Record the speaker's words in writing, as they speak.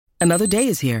Another day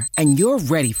is here, and you're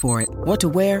ready for it. What to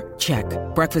wear? Check.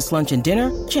 Breakfast, lunch, and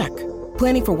dinner? Check.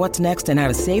 Planning for what's next and how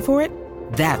to save for it?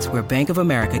 That's where Bank of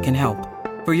America can help.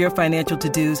 For your financial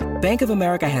to-dos, Bank of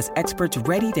America has experts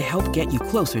ready to help get you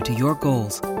closer to your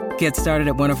goals. Get started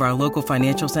at one of our local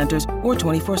financial centers or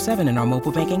 24/7 in our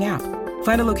mobile banking app.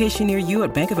 Find a location near you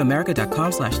at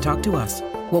bankofamerica.com/talktous.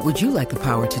 What would you like the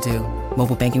power to do?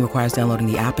 Mobile banking requires downloading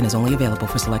the app and is only available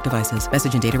for select devices.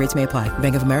 Message and data rates may apply.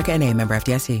 Bank of America N.A., member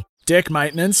FDIC. Deck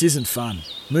maintenance isn't fun.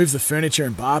 Move the furniture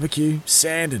and barbecue,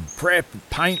 sand and prep,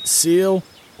 paint, seal,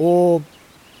 or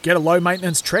get a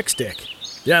low-maintenance Trex deck.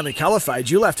 The only colour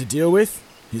fade you'll have to deal with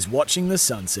is watching the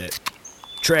sunset.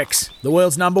 Trex, the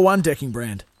world's #1 decking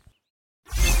brand.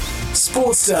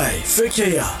 Sports Day for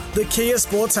Kia. The Kia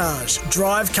Sportage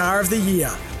Drive Car of the Year.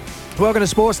 Welcome to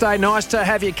Sports Day. Nice to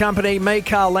have your company. Me,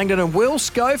 Carl Langdon and Will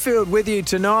Schofield with you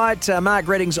tonight. Mark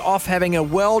Redding's off having a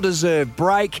well-deserved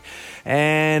break.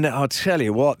 And I'll tell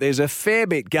you what, there's a fair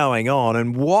bit going on.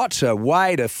 And what a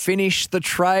way to finish the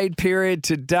trade period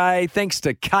today. Thanks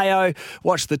to KO.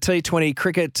 Watch the T20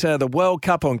 cricket, the World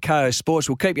Cup on KO Sports.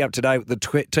 We'll keep you up to date with the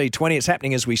T20. It's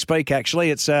happening as we speak,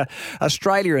 actually. It's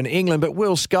Australia and England. But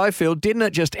Will Schofield, didn't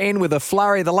it just end with a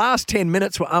flurry? The last 10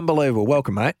 minutes were unbelievable.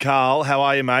 Welcome, mate. Carl, how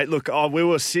are you, mate? Look, we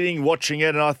were sitting watching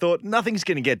it and I thought nothing's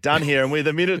going to get done here. And with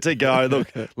a minute to go, look,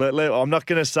 I'm not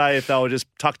going to say if they were just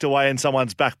tucked away in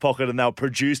someone's back pocket and they were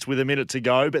produced with a minute to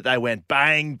go, but they went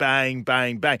bang, bang,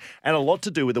 bang, bang. And a lot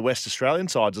to do with the West Australian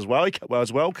sides as well,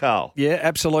 Carl. Yeah,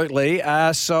 absolutely.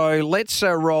 So let's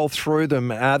roll through them.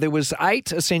 There was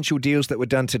 8 essential deals that were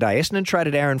done today. Essendon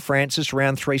traded Aaron Francis,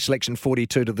 round 3 selection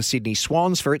 42 to the Sydney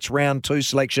Swans for its round 2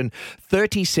 selection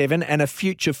 37 and a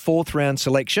future 4th round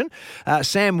selection.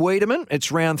 Sam Wiedemann,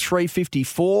 it's round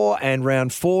 354 and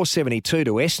round 472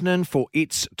 to Essendon for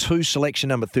its 2 selection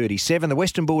number 37. The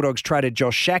Western Bulldogs traded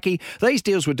Josh Shackey. These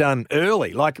deals were done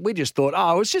early. Like, we just thought,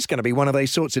 it's just going to be one of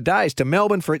these sorts of days. To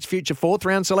Melbourne for its future 4th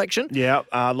round selection. Yeah,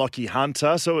 Lockie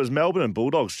Hunter. So it was Melbourne and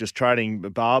Bulldogs just trading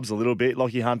barbs a little bit.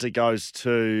 Lockie Hunter goes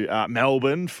to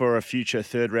Melbourne for a future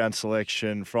 3rd round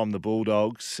selection from the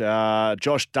Bulldogs.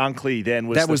 Josh Dunkley then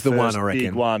was the one, I reckon.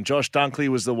 Big one. Josh Dunkley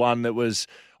was the one that was,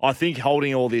 I think,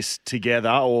 holding all this together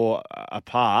or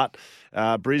apart.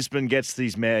 Brisbane gets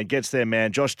their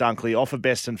man, Josh Dunkley, off of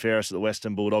best and fairest at the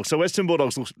Western Bulldogs. So Western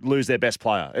Bulldogs lose their best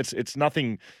player. It's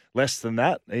nothing less than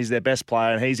that. He's their best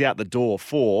player, and he's out the door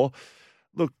for,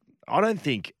 look, I don't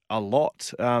think a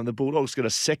lot. The Bulldogs got a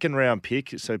 2nd round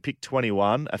pick, so pick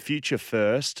 21, a future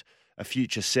 1st, a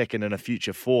future 2nd, and a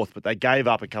future 4th, but they gave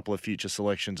up a couple of future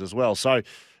selections as well. So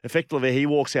effectively, he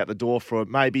walks out the door for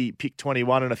maybe pick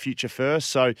 21 and a future 1st.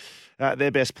 So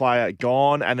their best player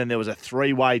gone. And then there was a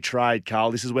 3-way trade,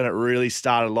 Carl. This is when it really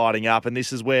started lighting up. And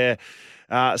this is where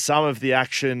some of the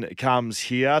action comes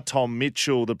here. Tom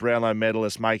Mitchell, the Brownlow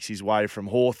medalist, makes his way from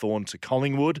Hawthorn to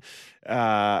Collingwood.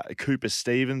 Cooper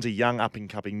Stevens, a young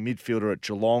up-and-coming midfielder at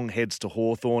Geelong, heads to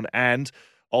Hawthorn. And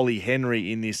Ollie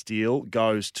Henry in this deal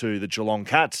goes to the Geelong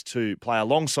Cats to play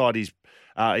alongside his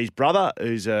brother,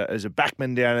 who's a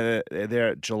backman down there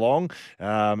at Geelong,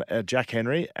 Jack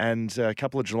Henry, and a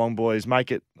couple of Geelong boys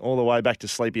make it all the way back to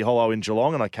Sleepy Hollow in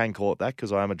Geelong, and I can call it that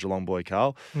because I am a Geelong boy,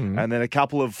 Carl. And then a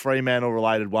couple of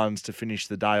Fremantle-related ones to finish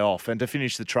the day off and to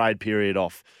finish the trade period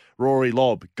off. Rory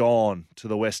Lobb gone to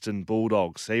the Western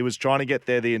Bulldogs. He was trying to get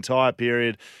there the entire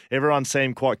period. Everyone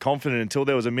seemed quite confident until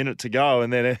there was a minute to go,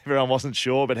 and then everyone wasn't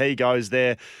sure, but he goes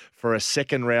there for a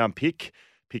 2nd round pick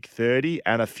 30,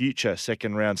 and a future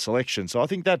 2nd round selection. So I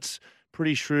think that's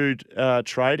pretty shrewd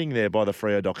trading there by the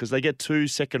Freo Dockers. They get 2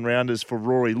 2nd rounders for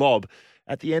Rory Lobb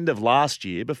at the end of last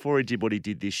year, before he did what he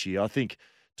did this year. I think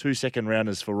 2 2nd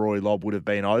rounders for Rory Lobb would have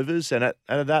been overs, and at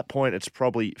that point, it's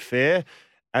probably fair.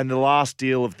 And the last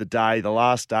deal of the day, the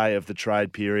last day of the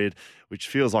trade period, which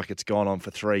feels like it's gone on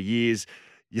for 3 years,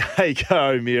 Jacob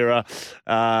O'Meara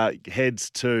heads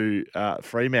to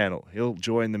Fremantle. He'll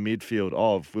join the midfield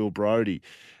of Will Brodie,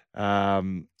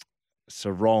 Sarong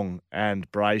and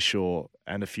Brayshaw,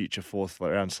 and a future 4th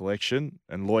round selection.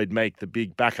 And Lloyd Meek, the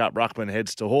big backup ruckman,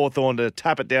 heads to Hawthorn to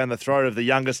tap it down the throat of the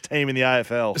youngest team in the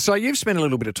AFL. So you've spent a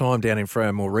little bit of time down in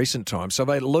Freo more recent times. So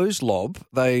they lose Lobb,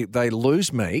 they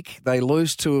lose Meek, they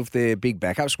lose 2 of their big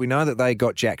backups. We know that they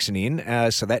got Jackson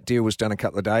in, so that deal was done a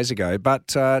couple of days ago. But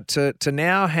to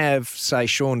now have, say,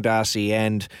 Sean Darcy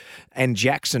and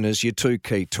Jackson as your 2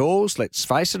 key tools, let's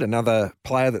face it, another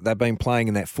player that they've been playing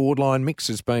in that forward line mix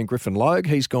has been Griffin Logue.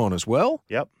 He's gone as well.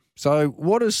 Yep. So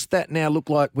what does that now look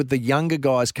like with the younger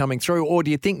guys coming through? Or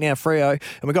do you think now Freo,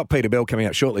 and we've got Peter Bell coming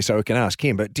up shortly so we can ask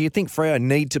him, but do you think Freo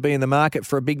need to be in the market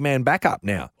for a big man backup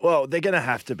now? Well, they're going to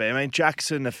have to be. I mean,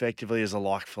 Jackson effectively is a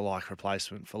like-for-like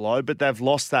replacement for Lowe, but they've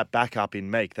lost that backup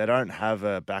in Meek. They don't have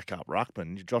a backup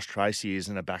ruckman. Josh Tracy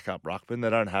isn't a backup ruckman.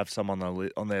 They don't have someone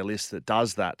on their list that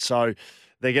does that. So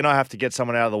they're going to have to get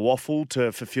someone out of the waffle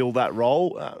to fulfil that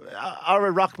role. Are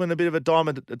a ruckman a bit of a dime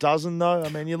a dozen, though? I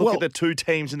mean, you look at the two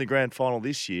teams in the grand final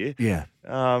this year. Yeah.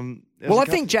 I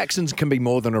think Jackson's can be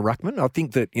more than a ruckman. I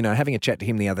think that, having a chat to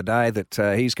him the other day,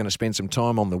 that he's going to spend some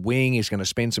time on the wing. He's going to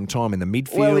spend some time in the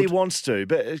midfield. Well, he wants to.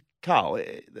 But, Carl,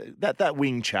 that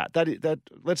wing chat, that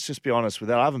let's just be honest with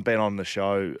that. I haven't been on the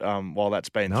show while that's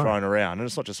been thrown around. And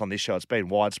it's not just on this show. It's been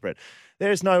widespread.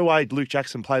 There is no way Luke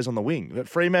Jackson plays on the wing. But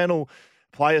Fremantle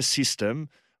play a system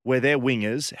where their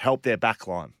wingers help their back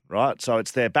line, right? So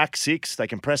it's their back six. They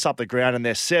can press up the ground, and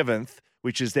their seventh,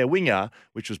 which is their winger,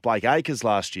 which was Blake Acres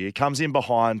last year, comes in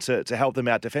behind to help them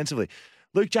out defensively.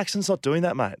 Luke Jackson's not doing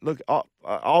that, mate. Look,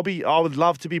 I would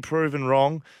love to be proven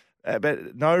wrong,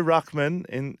 but no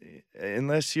ruckman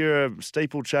unless you're a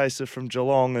steeplechaser from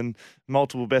Geelong and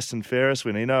multiple best and fairest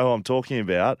winner. You know who I'm talking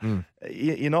about.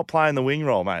 You're not playing the wing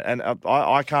role, mate. And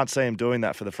I can't see him doing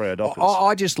that for the Freo Dockers.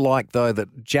 I just like, though,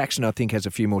 that Jackson, I think, has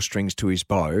a few more strings to his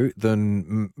bow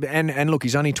than... And look,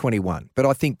 he's only 21. But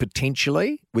I think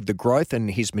potentially, with the growth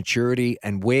and his maturity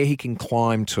and where he can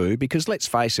climb to, because let's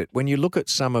face it, when you look at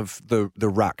some of the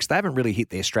rucks, they haven't really hit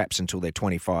their straps until they're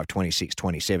 25, 26,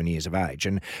 27 years of age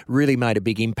and really made a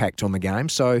big impact on the game.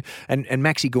 So, and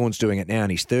Maxi Gawn's doing it now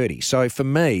and he's 30. So for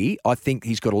me, I think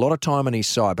he's got a lot of time on his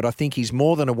side, but I think he's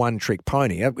more than a one-trick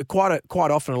pony. Quite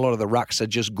often, a lot of the rucks are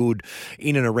just good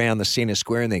in and around the centre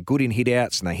square, and they're good in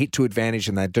hit-outs, and they hit to advantage,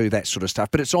 and they do that sort of stuff.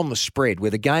 But it's on the spread,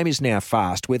 where the game is now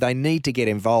fast, where they need to get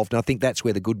involved, and I think that's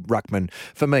where the good ruckmen,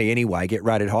 for me anyway, get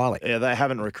rated highly. Yeah, they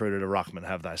haven't recruited a ruckman,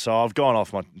 have they? So I've gone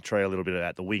off my tree a little bit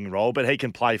at the wing role, but he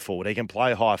can play forward. He can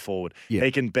play high forward. Yeah.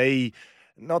 He can be...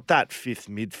 not that fifth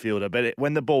midfielder, but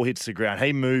when the ball hits the ground,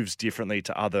 he moves differently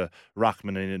to other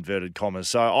ruckmen in inverted commas.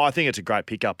 So I think it's a great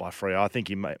pickup by Freo. I think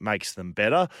he makes them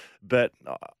better. But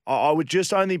I would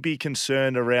just only be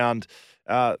concerned around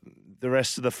the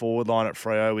rest of the forward line at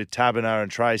Freo with Taberner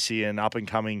and Tracy and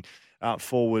up-and-coming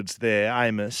forwards there,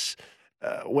 Amos,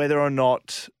 whether or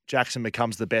not Jackson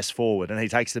becomes the best forward and he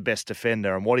takes the best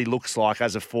defender and what he looks like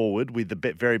as a forward with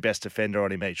the very best defender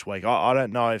on him each week. I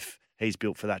don't know if he's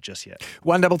built for that just yet.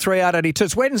 133-882.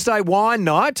 It's Wednesday wine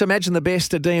night. Imagine the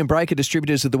best DM Breaker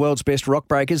distributors of the world's best rock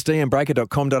breakers,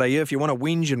 dmbreaker.com.au. If you want to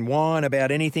whinge and whine about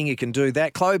anything, you can do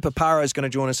that. Chloe Paparo is going to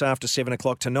join us after 7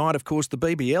 o'clock tonight. Of course, the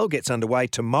BBL gets underway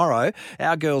tomorrow.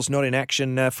 Our girls not in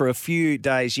action for a few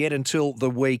days yet until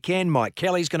the weekend. Mike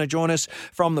Kelly's going to join us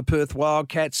from the Perth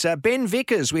Wildcats. Ben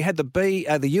Vickers, we had the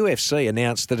UFC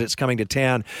announced that it's coming to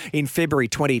town in February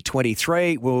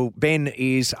 2023. Well, Ben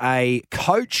is a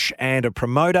coach and a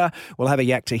promoter. We'll have a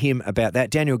yak to him about that.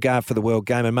 Daniel Garve for the World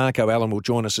Game, and Marco Allen will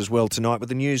join us as well tonight with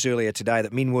the news earlier today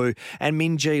that Minwoo and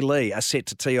Minjee Lee are set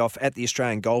to tee off at the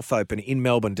Australian Golf Open in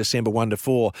Melbourne, December 1 to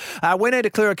 4. We need to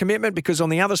clear a commitment because on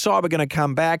the other side we're going to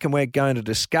come back and we're going to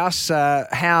discuss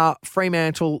how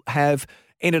Fremantle have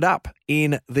ended up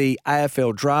in the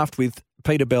AFL draft with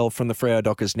Peter Bell from the Freo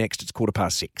Dockers next. It's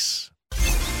 6:15.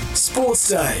 Sports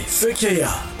Day for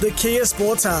Kia. The Kia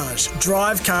Sportage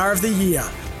Drive Car of the Year.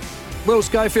 Will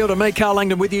Schofield and me, Carl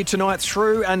Langdon, with you tonight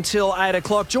through until 8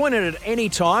 o'clock. Join in at any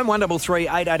time.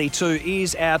 133-882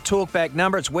 is our talkback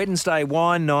number. It's Wednesday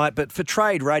wine night, but for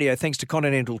trade radio, thanks to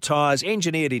Continental Tires,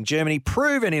 engineered in Germany,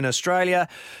 proven in Australia.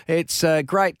 It's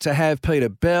great to have Peter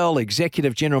Bell,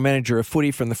 Executive General Manager of Footy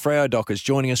from the Freo Dockers,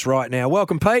 joining us right now.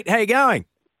 Welcome, Pete. How you going?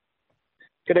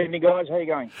 Good evening, guys. How you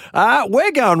going?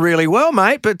 We're going really well,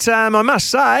 mate, but I must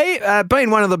say,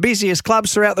 been one of the busiest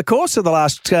clubs throughout the course of the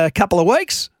last couple of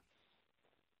weeks.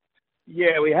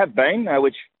 Yeah, we have been,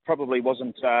 which probably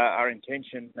wasn't our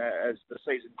intention as the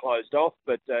season closed off,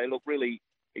 but look, really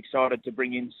excited to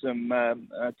bring in some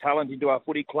talent into our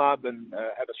footy club and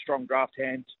have a strong draft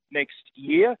hand next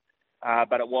year.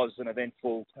 But it was an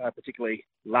eventful, particularly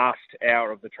last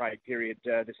hour of the trade period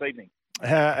this evening.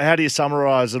 How do you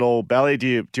summarise it all, Bally?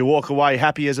 Do you walk away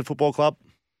happy as a football club?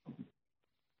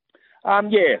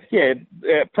 Yeah,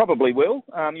 probably will.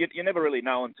 You never really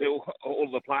know until all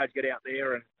the players get out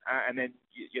there and then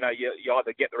you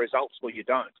either get the results or you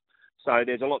don't. So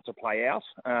there's a lot to play out.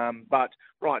 But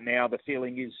right now the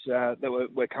feeling is that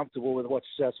we're comfortable with what's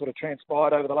sort of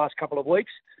transpired over the last couple of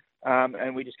weeks.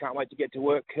 and we just can't wait to get to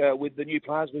work with the new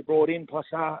players we brought in, plus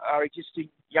our existing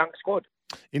young squad.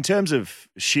 In terms of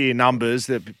sheer numbers,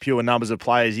 the pure numbers of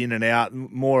players in and out,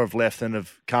 more have left than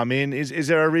have come in. Is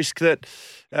there a risk that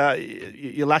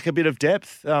you lack a bit of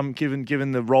depth,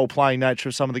 given the role-playing nature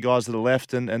of some of the guys that are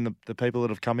left and the people that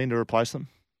have come in to replace them?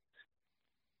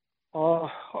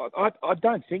 I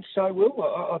don't think so, Will.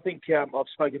 I think I've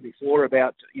spoken before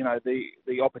about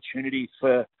the opportunity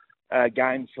for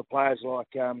games for players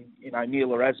like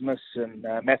Neil Erasmus and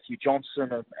Matthew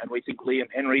Johnson, and we think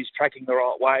Liam Henry's tracking the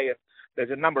right way. And there's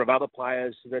a number of other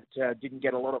players that didn't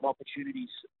get a lot of opportunities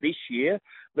this year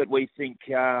that we think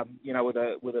with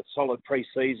a solid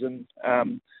pre-season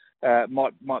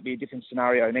might be a different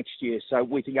scenario next year. So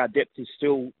we think our depth is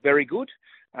still very good.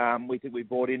 We think we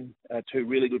brought in two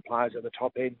really good players at the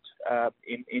top end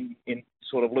in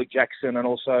sort of Luke Jackson and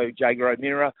also Jaeger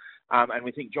O'Meara. And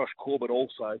we think Josh Corbett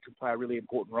also can play a really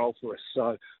important role for us.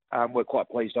 So we're quite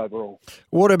pleased overall.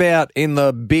 What about in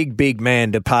the big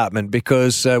man department?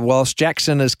 Because whilst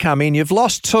Jackson has come in, you've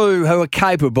lost two who are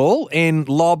capable in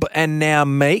Lobb and now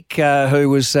Meek, who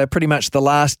was pretty much the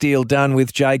last deal done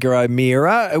with Jaeger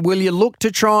O'Meara. Will you look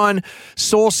to try and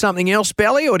source something else,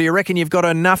 Belly, or do you reckon you've got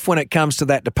enough when it comes to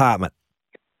that department?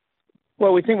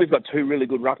 Well, we think we've got two really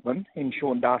good ruckmen in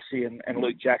Sean Darcy and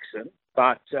Luke Jackson.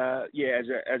 But,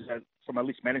 from a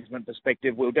list management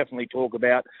perspective, we'll definitely talk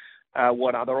about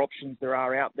what other options there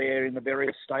are out there in the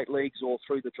various state leagues or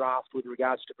through the draft with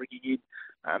regards to bringing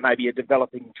in maybe a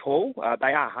developing tall.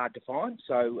 They are hard to find,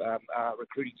 so our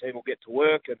recruiting team will get to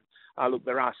work. And, look,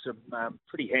 there are some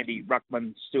pretty handy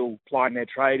ruckmen still plying their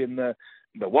trade in the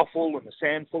Waffle and the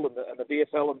Sandful and the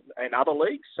VFL and other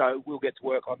leagues. So we'll get to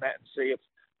work on that and see if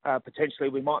potentially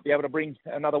we might be able to bring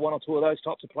another one or two of those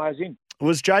types of players in.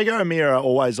 Was Jaeger O'Meara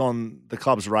always on the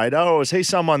club's radar, or was he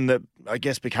someone that, I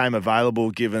guess, became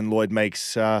available given Lloyd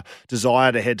Meek's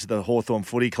desire to head to the Hawthorn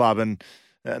Footy Club? And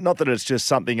not that it's just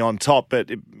something on top,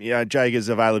 but Jaeger's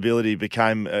availability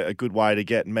became a good way to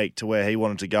get Meek to where he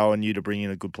wanted to go and you to bring in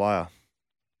a good player.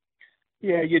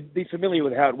 Yeah, you'd be familiar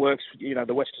with how it works.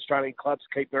 The West Australian clubs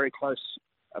keep very close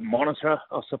monitor,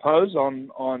 I suppose,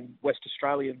 on West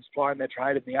Australians playing their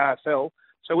trade in the AFL.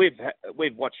 So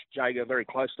we've watched Jaeger very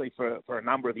closely for a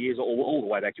number of years, all the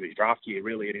way back to his draft year,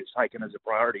 really. It is taken as a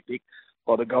priority pick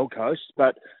by the Gold Coast.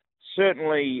 But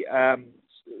certainly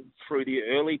through the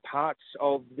early parts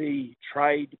of the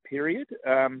trade period,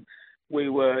 we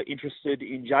were interested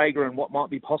in Jaeger and what might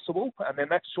be possible. And then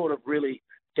that sort of really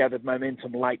gathered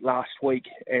momentum late last week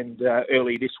and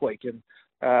early this week. And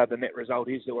the net result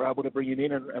is that we're able to bring him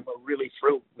in and we're really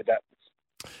thrilled with that.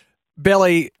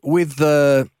 Belly, with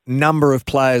the number of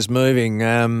players moving,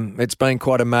 it's been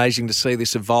quite amazing to see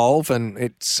this evolve, and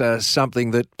it's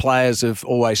something that players have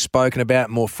always spoken about,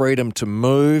 more freedom to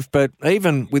move. But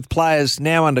even with players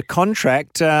now under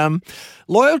contract,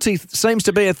 loyalty seems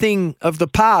to be a thing of the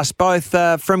past, both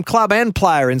from club and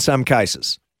player in some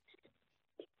cases.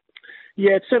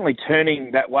 Yeah, it's certainly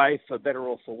turning that way for better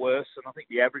or for worse, and I think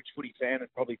the average footy fan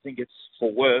would probably think it's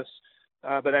for worse.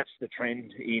 But that's the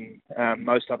trend in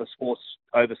most other sports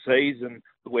overseas, and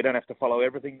we don't have to follow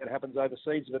everything that happens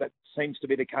overseas. But it seems to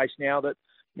be the case now that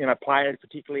players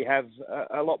particularly have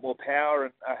a lot more power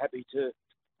and are happy to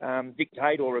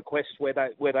dictate or request where they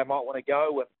might want to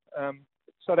go. And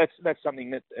so that's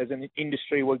something that as an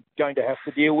industry we're going to have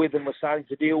to deal with, and we're starting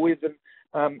to deal with. And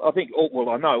I think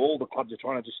I know all the clubs are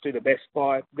trying to just do the best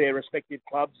by their respective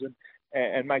clubs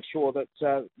and make sure that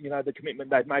the commitment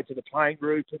they've made to the playing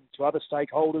group and to other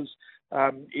stakeholders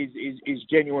is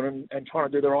genuine and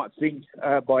trying to do the right thing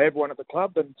by everyone at the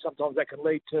club. And sometimes that can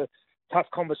lead to tough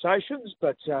conversations,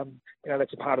 but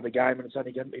that's a part of the game, and it's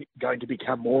only going to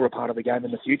become more a part of the game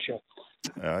in the future.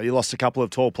 You lost a couple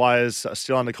of tall players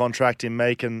still under contract in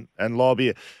Meek and Lobb.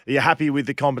 Are you happy with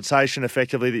the compensation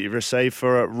effectively that you've received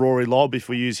for Rory Lobb? If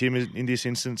we use him in this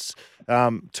instance,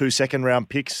 2 second-round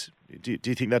picks, do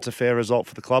you think that's a fair result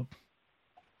for the club?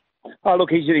 Oh, look,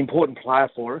 he's an important player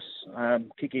for us,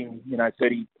 kicking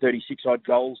 36 odd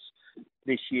goals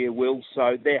this year, Will.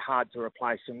 So they're hard to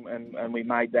replace, and we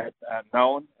made that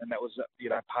known, and that was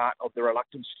part of the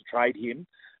reluctance to trade him.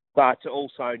 But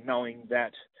also knowing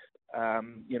that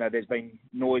there's been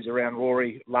noise around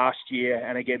Rory last year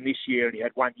and again this year, and he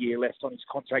had 1 year left on his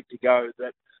contract to go,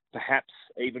 that perhaps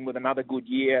even with another good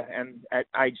year and at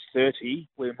age 30,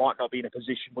 we might not be in a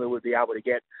position where we'd be able to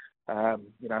get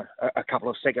a couple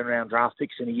of second-round draft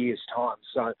picks in a year's time.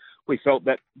 So we felt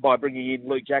that by bringing in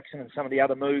Luke Jackson and some of the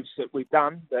other moves that we've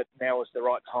done, that now is the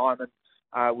right time.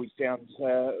 And we found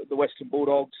the Western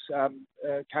Bulldogs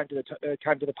came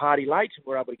to the party late, and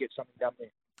we're able to get something done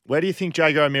there. Where do you think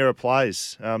Jago O'Meara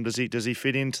plays? Does he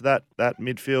fit into that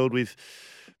midfield with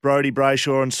Brodie,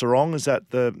 Brayshaw and Sarong? Is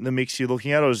that the mix you're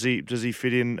looking at, or does he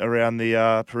fit in around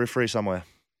the periphery somewhere?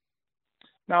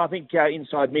 No, I think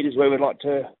inside mid is where we'd like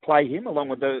to play him, along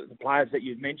with the players that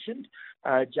you've mentioned.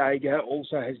 Jago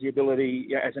also has the ability,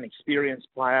 as an experienced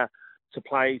player, to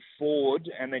play forward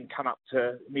and then come up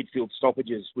to midfield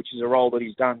stoppages, which is a role that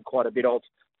he's done quite a bit of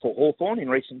for Hawthorn in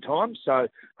recent times. So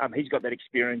he's got that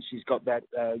experience, he's got that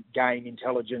game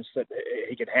intelligence that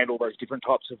he can handle those different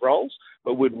types of roles,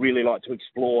 but we'd really like to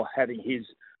explore having his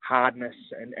hardness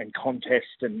and contest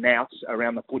and nous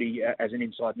around the footy as an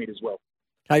inside mid as well.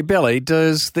 Hey, Billy,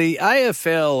 does the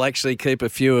AFL actually keep a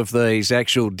few of these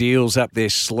actual deals up their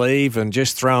sleeve and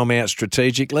just throw them out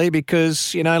strategically?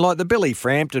 Because, like the Billy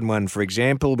Frampton one, for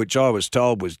example, which I was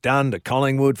told was done to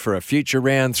Collingwood for a future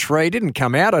round 3, didn't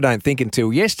come out, I don't think,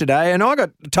 until yesterday, and I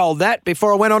got told that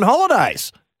before I went on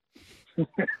holidays.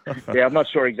 Yeah, I'm not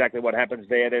sure exactly what happens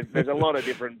there. There's a lot of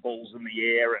different balls in the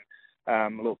air,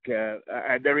 and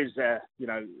there is,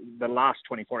 the last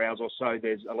 24 hours or so,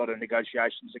 there's a lot of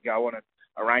negotiations that go on and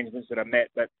arrangements that are met,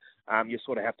 but you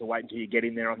sort of have to wait until you get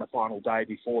in there on the final day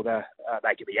before they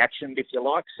can be actioned, if you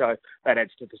like. So that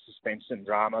adds to the suspense and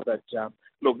drama. But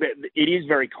it is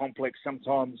very complex.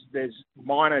 Sometimes there's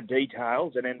minor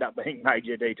details that end up being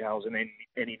major details in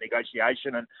any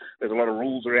negotiation, and there's a lot of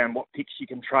rules around what picks you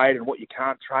can trade and what you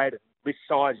can't trade, and list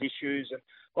size issues and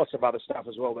lots of other stuff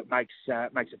as well that makes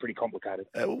it pretty complicated.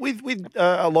 With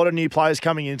a lot of new players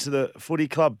coming into the footy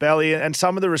club, Belly, and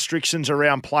some of the restrictions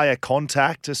around player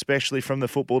contact, especially from the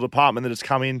football department that has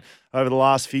come in over the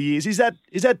last few years, is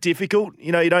that difficult?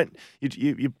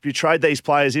 You trade these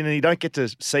players in and you don't get to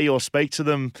see or speak to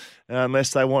them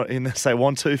unless they want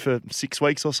to for 6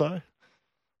 weeks or so.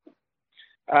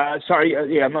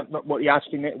 Sorry, I'm not. What are you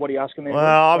asking there?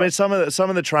 Well, I mean, some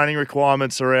of the training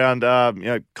requirements around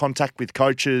contact with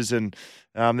coaches, and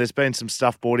there's been some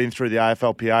stuff brought in through the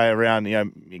AFLPA around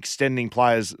extending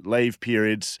players' leave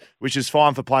periods, which is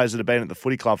fine for players that have been at the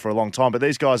footy club for a long time. But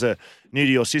these guys are new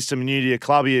to your system, new to your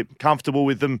club. Are you comfortable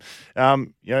with them,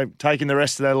 taking the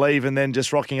rest of their leave and then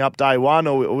just rocking up day one,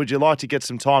 or would you like to get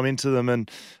some time into them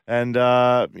and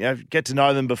get to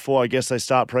know them before I guess they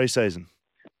start pre-season?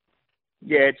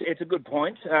 Yeah, it's a good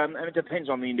point, and it depends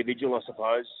on the individual, I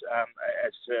suppose,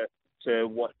 as to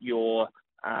what your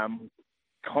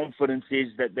confidence is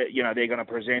that they're going to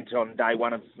present on day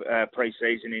one of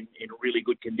pre-season in really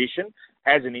good condition.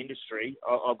 As an industry,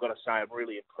 I've got to say I'm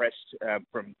really impressed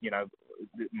from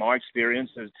my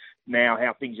experiences now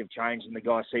how things have changed and the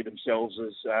guys see themselves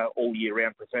as all year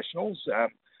round professionals.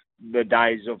 The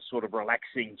days of sort of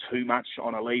relaxing too much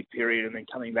on a leave period and then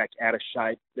coming back out of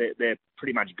shape, they're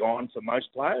pretty much gone for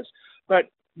most players. But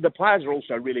the players are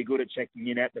also really good at checking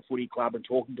in at the footy club and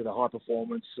talking to the high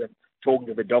performance and talking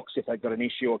to the docs if they've got an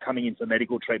issue or coming in for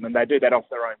medical treatment. They do that off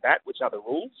their own bat, which are the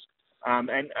rules.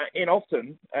 And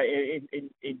often,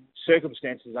 in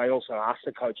circumstances, they also ask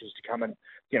the coaches to come and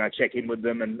check in with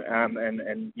them and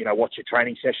watch a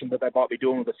training session that they might be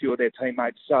doing with a few of their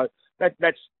teammates. So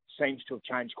that's seems to have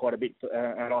changed quite a bit,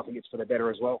 and I think it's for the better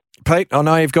as well. Pete, I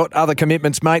know you've got other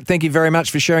commitments, mate. Thank you very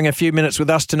much for sharing a few minutes with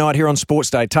us tonight here on Sports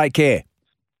Day. Take care.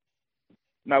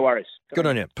 No worries. Good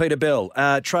on you. Peter Bell,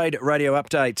 trade radio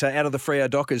update out of the Freo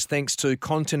Dockers thanks to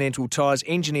Continental Tyres,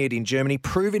 engineered in Germany,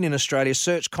 proven in Australia.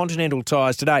 Search Continental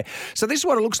Tyres today. So this is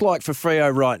what it looks like for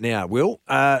Freo right now, Will.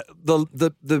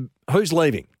 The who's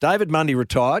leaving? David Mundy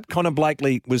retired. Connor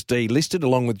Blakely was delisted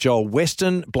along with Joel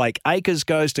Weston. Blake Acres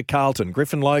goes to Carlton.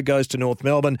 Griffin Lowe goes to North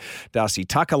Melbourne. Darcy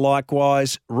Tucker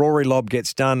likewise. Rory Lobb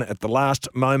gets done at the last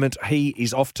moment. He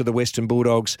is off to the Western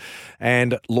Bulldogs.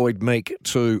 And Lloyd Meek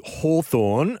to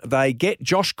Hawthorn. They get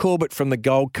Josh Corbett from the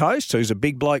Gold Coast, who's a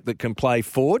big bloke that can play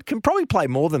forward. Can probably play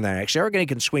more than that, actually. I reckon he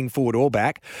can swing forward or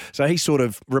back. So he sort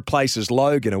of replaces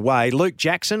Logan away. Luke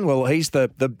Jackson, well, he's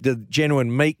the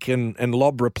genuine Meek and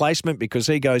Lobb replacement because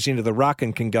he goes into the ruck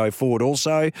and can go forward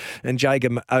also. And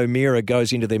Jago O'Meara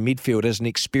goes into their midfield as an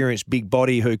experienced big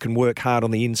body who can work hard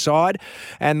on the inside.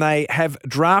 And they have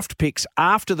draft picks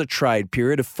after the trade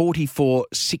period of 44,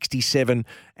 67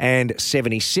 and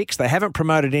 76. They haven't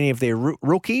promoted any of their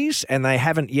rookies and they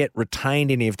haven't yet retained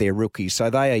any of their rookies.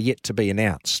 So they are yet to be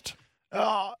announced.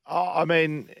 I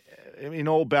mean, in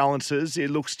all balances, it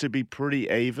looks to be pretty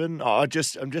even. I'm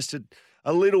just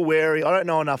a little wary. I don't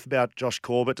know enough about Josh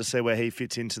Corbett to see where he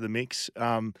fits into the mix.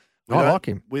 I like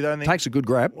him. Takes a good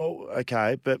grab. Well,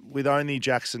 okay, but with only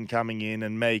Jackson coming in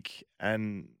and Meek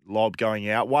and Lobb going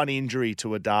out, one injury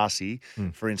to a Darcy,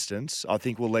 for instance, I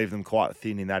think will leave them quite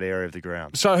thin in that area of the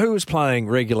ground. So who is playing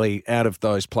regularly out of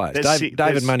those players?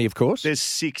 David Mundy, of course. There's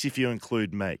 6 if you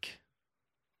include Meek.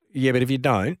 Yeah, but if you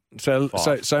don't,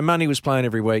 so Money was playing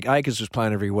every week, Akers was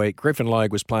playing every week, Griffin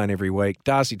Logue was playing every week,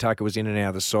 Darcy Tucker was in and out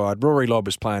of the side, Rory Lobb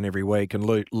was playing every week, and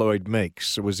Lloyd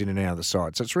Meeks was in and out of the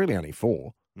side. So it's really only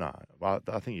 4. No, well,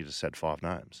 I think you just said 5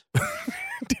 names.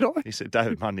 Did I? You said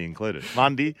David Mundy included.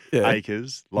 Mundy, Yeah.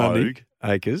 Akers, Logue. Mundy,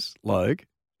 Akers, Logue,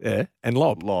 yeah, and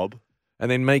Lobb.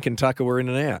 And then Meek and Tucker were in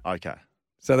and out. Okay.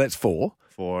 So that's 4.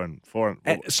 4 and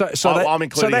So I'm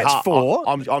including that's half, 4.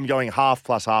 I'm going half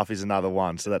plus half is another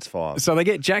 1, so that's 5. So they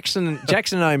get Jackson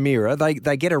O'Meara.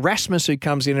 They get Erasmus, who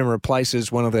comes in and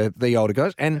replaces one of the older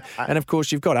guys, and of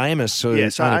course you've got Amos, who only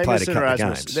played a couple of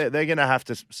games. They're going to have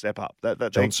to step up.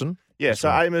 Johnson. Yeah, so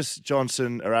right. Amos,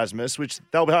 Johnson, Erasmus, which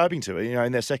they'll be hoping to,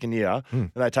 in their second year,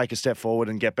 and they take a step forward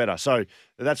and get better. So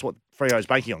that's what Freo's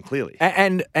banking on, clearly.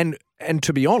 And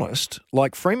to be honest,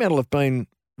 like Fremantle have been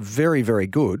very, very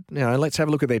good. Let's have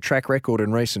a look at their track record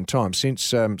in recent times.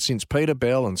 Since Peter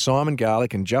Bell and Simon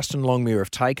Garlick and Justin Longmuir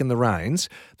have taken the reins,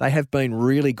 they have been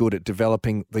really good at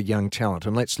developing the young talent.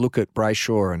 And let's look at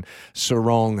Brayshaw and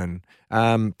Sarong and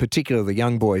particularly the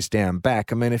young boys down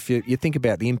back. I mean, if you think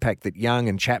about the impact that Young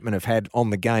and Chapman have had on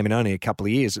the game in only a couple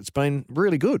of years, it's been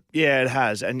really good. Yeah, it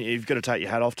has. And you've got to take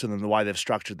your hat off to them, the way they've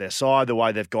structured their side, the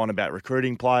way they've gone about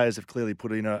recruiting players. They've clearly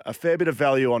put in a fair bit of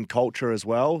value on culture as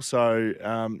well. So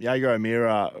Jaeger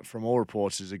O'Meara, from all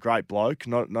reports, is a great bloke,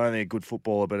 not only a good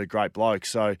footballer, but a great bloke.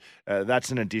 So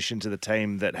that's an addition to the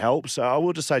team that helps. I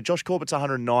will just say Josh Corbett's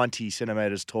 190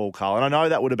 centimetres tall, Carl. And I know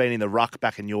that would have been in the ruck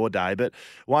back in your day, but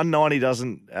 190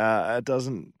 doesn't.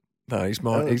 No, he's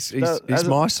my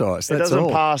size. That's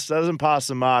doesn't pass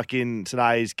the mark in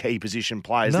today's key position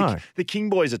players. No. The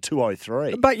King boys are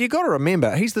 203. But you got to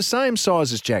remember, he's the same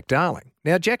size as Jack Darling.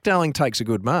 Now, Jack Darling takes a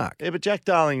good mark. Yeah, but Jack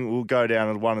Darling will go down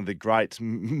as one of the great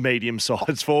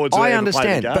medium-sized forwards. I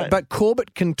understand, but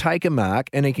Corbett can take a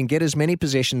mark and he can get as many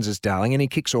possessions as Darling, and he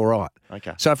kicks all right.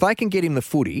 Okay. So if they can get him the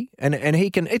footy, and he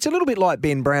can, it's a little bit like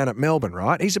Ben Brown at Melbourne,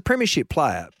 right? He's a premiership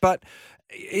player, but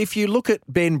if you look at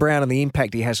Ben Brown and the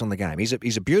impact he has on the game, he's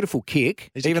a beautiful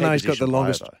kick, even though he's got the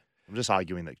longest. Player, I'm just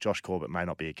arguing that Josh Corbett may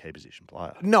not be a key position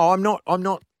player. No, I'm not.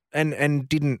 And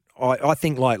didn't I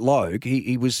think like Logue,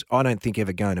 he was, I don't think,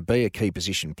 ever going to be a key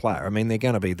position player. I mean, they're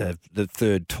going to be the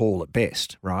third tall at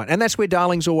best, right? And that's where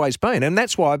Darling's always been. And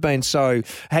that's why I've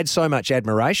had so much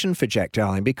admiration for Jack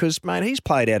Darling, because, mate, he's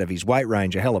played out of his weight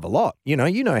range a hell of a lot. You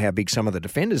know how big some of the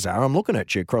defenders are. I'm looking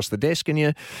at you across the desk and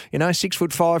you're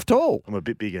 6'5" tall. I'm a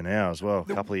bit bigger now as well,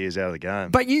 a couple of years out of the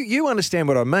game. But you understand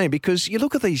what I mean, because you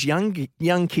look at these young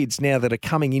kids now that are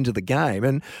coming into the game,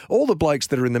 and all the blokes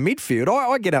that are in the midfield,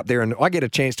 I get up there and I get a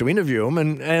chance to interview them,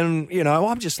 and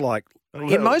I'm just like,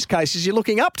 in most cases, you're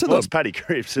looking up to them. It's Paddy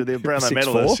Cripps, the Brownlow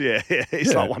medalist. Yeah,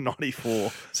 he's like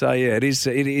 194. So, yeah, it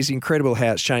is incredible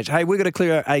how it's changed. Hey, we've got to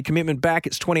clear a commitment back.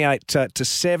 It's 28 to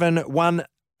 7.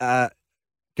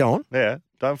 Go on. Yeah.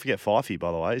 Don't forget Fifey,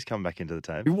 by the way. He's coming back into the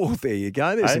team. Well, there you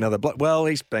go. There's another bloke. Well,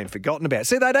 he's been forgotten about.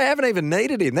 See, they haven't even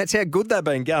needed him. That's how good they've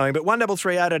been going. But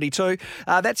 133-882,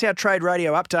 that's our Trade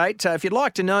Radio update. If you'd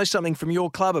like to know something from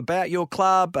your club about your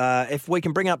club, if we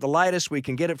can bring up the latest, we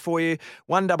can get it for you.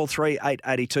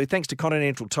 133-882. Thanks to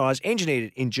Continental Tyres,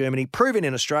 engineered in Germany, proven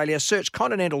in Australia. Search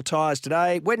Continental Tyres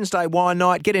today. Wednesday wine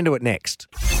night. Get into it next.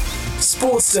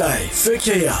 Sports Day for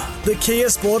Kia. The Kia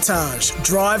Sportage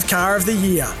Drive Car of the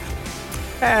Year.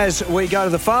 As we go to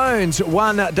the phones,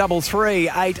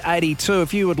 133-882.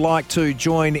 If you would like to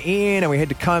join in, and we head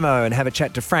to Como and have a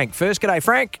chat to Frank first. G'day,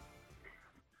 Frank.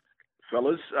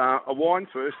 Fellas, a wine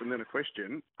first and then a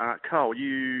question. Carl,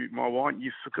 you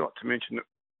forgot to mention that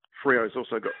Freo's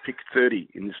also got pick 30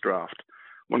 in this draft.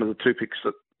 One of the 2 picks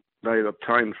that they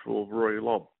obtained for Rory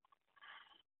Lobb.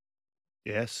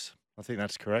 Yes, I think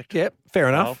that's correct. Yep, fair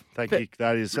enough. Well, thank you.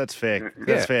 That's fair.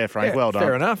 That's fair, Frank. Yeah, well done.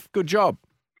 Fair enough. Good job.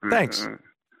 Thanks.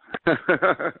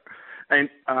 And,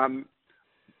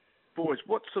 boys,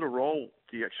 what sort of role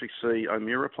do you actually see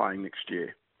O'Meara playing next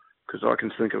year? Because I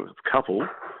can think of a couple,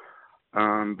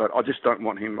 but I just don't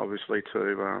want him, obviously,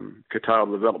 to curtail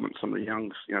the development of some of the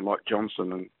youngs, like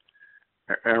Johnson and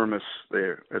Aramis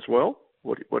there as well.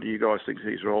 What do you guys think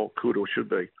his role could or should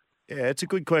be? Yeah, it's a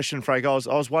good question, Frank. I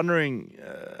was wondering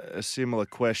a similar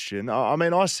question. I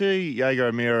mean, I see Jaeger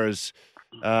O'Meara as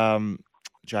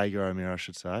Jaeger O'Meara, I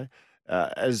should say,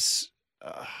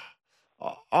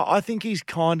 I think he's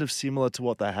kind of similar to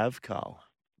what they have, Carl,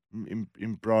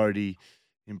 in Brodie,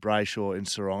 in Brayshaw, in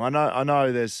Sarong. I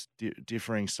know there's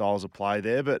differing styles of play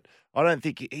there, but I don't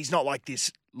think he's not like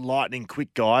this lightning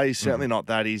quick guy. He's certainly not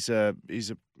that. He's an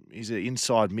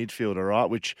inside midfielder, right?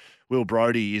 Which Will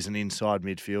Brodie is an inside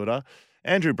midfielder.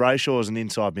 Andrew Brayshaw is an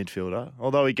inside midfielder.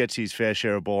 Although he gets his fair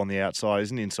share of ball on the outside,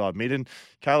 he's an inside mid. And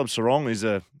Caleb Sarong is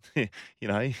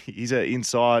he's an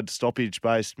inside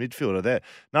stoppage-based midfielder.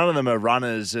 None of them are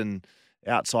runners and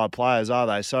outside players, are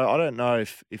they? So I don't know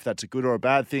if that's a good or a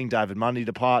bad thing. David Mundy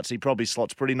departs. He probably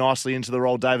slots pretty nicely into the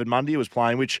role David Mundy was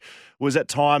playing, which was at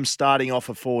times starting off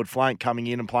a forward flank, coming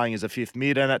in and playing as a fifth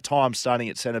mid, and at times starting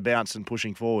at centre bounce and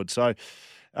pushing forward. So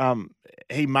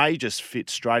he may just fit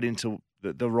straight into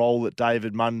the role that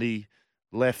David Mundy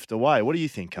left away. What do you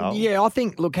think, Carl? Yeah, I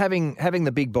think, look, having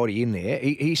the big body in there,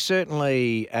 he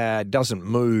certainly doesn't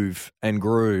move and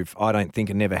groove, I don't think,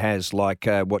 and never has, like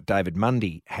what David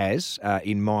Mundy has,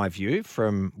 in my view,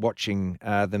 from watching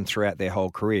them throughout their whole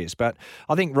careers. But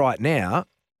I think right now,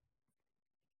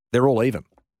 they're all even.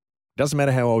 Doesn't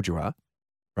matter how old you are,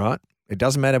 right? It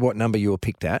doesn't matter what number you were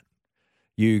picked at.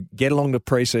 You get along to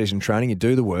pre-season training, you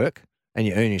do the work, and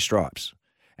you earn your stripes.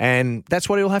 And that's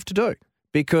what he'll have to do.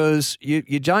 Because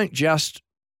you don't just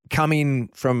come in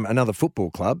from another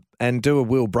football club and do a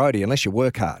Will Brodie unless you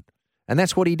work hard. And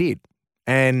that's what he did.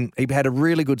 And he had a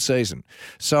really good season.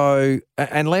 So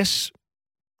unless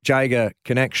Jaeger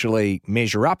can actually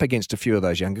measure up against a few of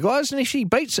those younger guys, and if you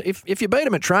beat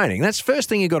him at training, that's the first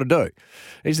thing you've got to do,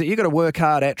 is that you've got to work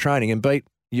hard at training and beat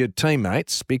your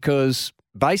teammates, because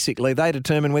basically they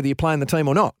determine whether you play in the team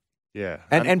or not. Yeah.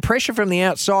 And pressure from the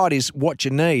outside is what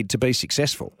you need to be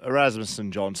successful. Erasmus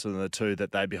and Johnson are the two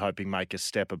that they'd be hoping make a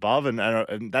step above,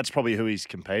 and that's probably who he's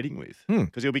competing with,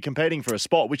 because he'll be competing for a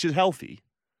spot, which is healthy.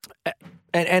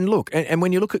 And look, and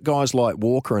when you look at guys like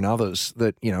Walker and others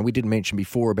that, we didn't mention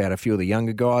before about a few of the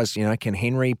younger guys, can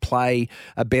Henry play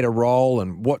a better role,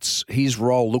 and what's his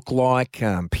role look like?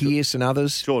 Pearce and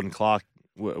others. Jordan Clark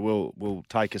will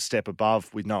take a step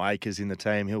above with no Akers in the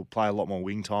team. He'll play a lot more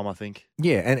wing time, I think.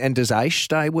 Yeah, and does Aish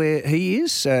stay where he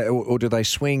is, or do they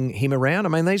swing him around? I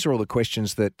mean, these are all the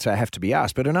questions that have to be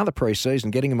asked. But another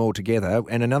pre-season, getting them all together,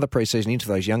 and another pre-season into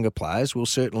those younger players will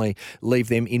certainly leave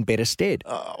them in better stead.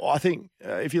 I think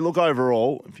if you look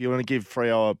overall, if you want to give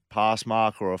Freo a pass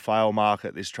mark or a fail mark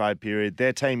at this trade period,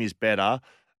 their team is better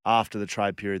after the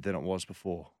trade period than it was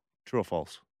before. True or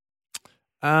false?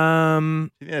 You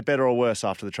think they're better or worse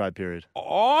after the trade period?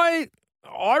 I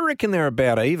reckon they're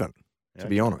about even, to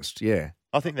be honest, yeah.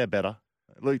 I think they're better.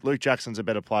 Luke Jackson's a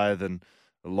better player than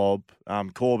Lobb.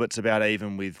 Corbett's about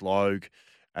even with Logue,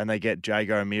 and they get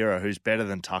Jago O'Meara, who's better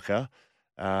than Tucker.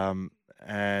 Yeah,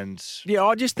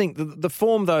 I just think the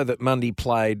form, though, that Mundy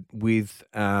played with,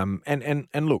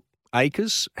 and look,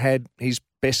 Akers had his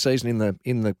best season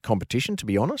in the competition, to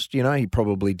be honest. He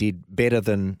probably did better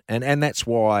than, and that's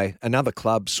why another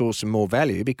club saw some more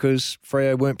value, because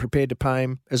Freo weren't prepared to pay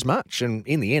him as much. And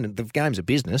in the end, the game's a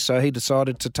business, so he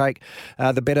decided to take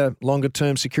the better,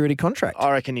 longer-term security contract.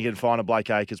 I reckon you can find a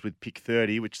Blake Akers with pick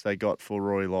 30, which they got for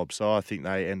Rory Lobb, so I think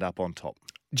they end up on top.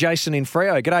 Jason in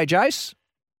Freo. G'day, Jace.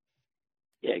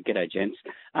 Yeah, g'day, gents.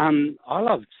 I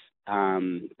loved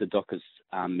the Dockers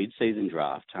mid-season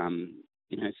draft.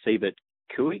 Siebert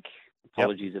Kuik,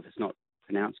 apologies if it's not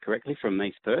pronounced correctly, from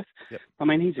East Perth. Yep. I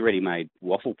mean, he's a ready-made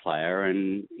waffle player,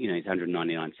 and he's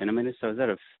 199 centimetres, so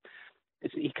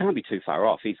he can't be too far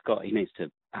off. He needs to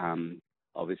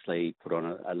obviously put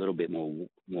on a little bit more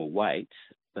weight,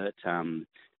 but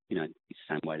he's the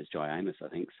same weight as Jai Amos, I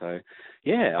think. So,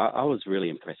 yeah, I was really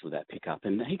impressed with that pickup,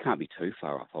 and he can't be too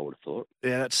far off, I would have thought.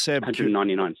 Yeah, that's Seb.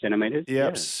 199 centimetres.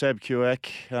 Yep, yeah. Seb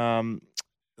Kuek.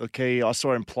 Okay, I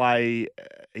saw him play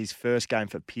his first game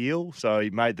for Peel, so he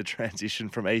made the transition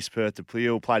from East Perth to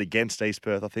Peel, played against East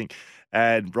Perth, I think,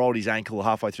 and rolled his ankle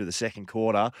halfway through the second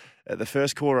quarter. The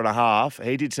first quarter and a half,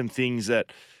 he did some things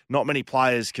that not many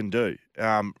players can do.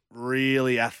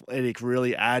 Really athletic,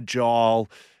 really agile,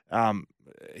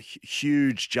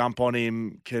 huge jump on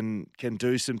him, can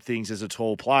do some things as a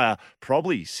tall player,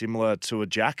 probably similar to a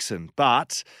Jackson,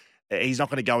 but he's not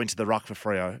going to go into the ruck for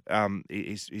Freo.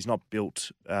 He's not built.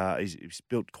 He's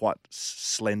built quite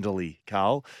slenderly,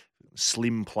 Carl.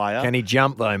 Slim player. Can he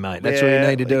jump though, mate? That's what you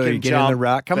need to do. Get in the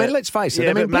ruck. I mean, let's face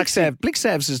it.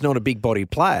 Blicavs is not a big body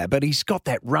player, but he's got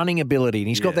that running ability and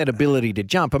he's got that ability to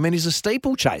jump. I mean, he's a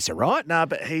steeple chaser, right? No,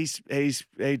 but he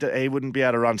wouldn't be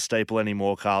able to run steeple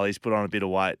anymore, Carl. He's put on a bit of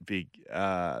weight, big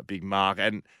mark,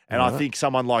 and I think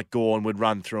someone like Gawn would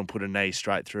run through and put a knee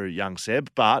straight through young Seb,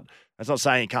 but. That's not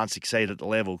saying he can't succeed at the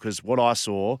level, because what I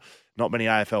saw, not many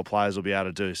AFL players will be able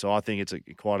to do. So I think it's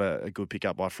quite a good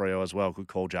pickup by Freo as well. Good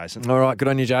call, Jason. All right, good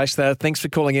on you, Jace. Thanks for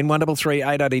calling in. 133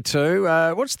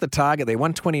 882. What's the target there?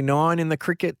 129 in the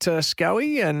cricket,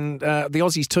 Scully, and the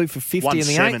Aussies 2 for 50 in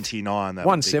the 179.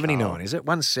 179, is it?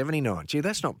 179. Gee,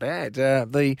 that's not bad.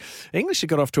 The English have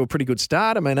got off to a pretty good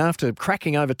start. I mean, after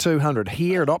cracking over 200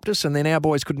 here at Optus, and then our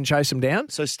boys couldn't chase them down.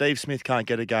 So Steve Smith can't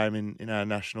get a game in our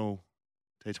national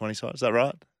T20 side. Is that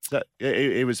right?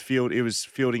 He was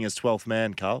fielding as 12th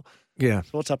man, Carl. Yeah. So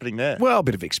what's happening there? Well, a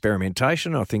bit of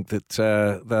experimentation. I think that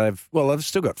they've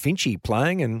still got Finchy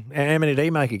playing, and how many did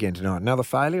he make again tonight? Another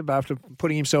failure after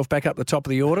putting himself back up the top of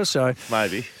the order. So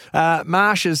maybe.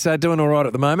 Marsh is doing all right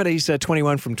at the moment. He's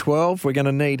 21 from 12. We're going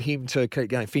to need him to keep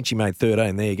going. Finchy made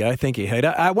 13. There you go. Thank you,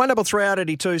 Heater. 133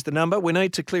 882 is the number. We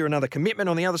need to clear another commitment.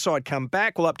 On the other side, come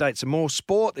back. We'll update some more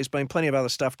sport. There's been plenty of other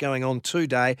stuff going on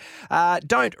today.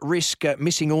 Don't risk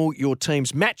missing all your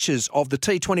team's matches of the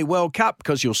T20 World Cup,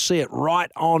 because you'll see it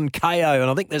right on KO. And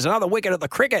I think there's another wicket at the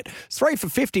cricket. It's 3 for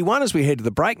 51 as we head to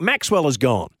the break. Maxwell is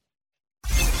gone.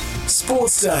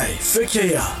 Sports Day for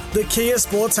Kia. The Kia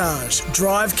Sportage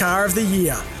Drive Car of the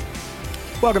Year.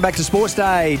 Welcome back to Sports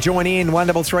Day. Join in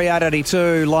 133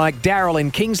 882 like Daryl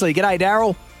in Kingsley. G'day,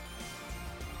 Daryl.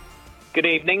 Good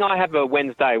evening. I have a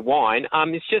Wednesday wine.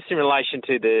 It's just in relation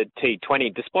to the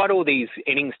T20. Despite all these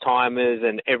innings timers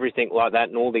and everything like that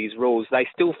and all these rules, they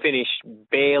still finish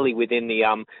barely within the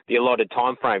allotted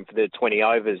time frame for the 20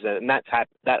 overs, and that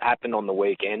happened on the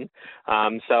weekend.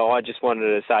 So I just wanted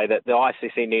to say that the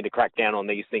ICC need to crack down on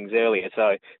these things earlier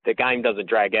so the game doesn't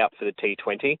drag out for the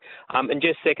T20. And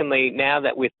just secondly, now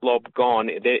that with Lobb gone,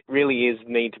 there really is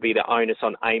need to be the onus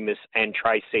on Amos and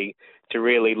Tracy to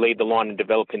really lead the line and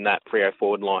developing that Freo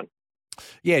forward line.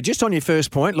 Yeah, just on your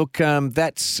first point, look,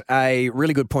 that's a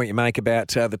really good point you make about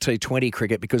the T20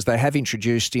 cricket, because they have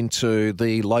introduced into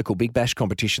the local Big Bash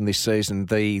competition this season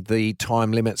the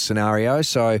time limit scenario.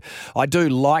 So I do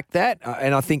like that,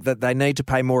 and I think that they need to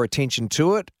pay more attention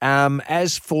to it.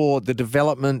 As for the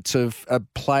development of a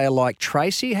player like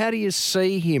Tracy, how do you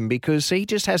see him? Because he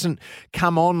just hasn't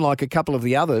come on like a couple of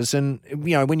the others. And,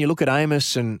 you know, when you look at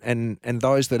Amos and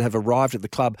those that have arrived at the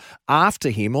club after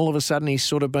him, all of a sudden he's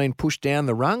sort of been pushed down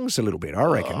the rungs a little bit, I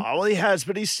reckon. Oh, well, he has,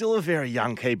 but he's still a very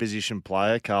young key position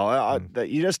player, Carl.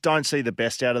 You just don't see the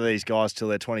best out of these guys till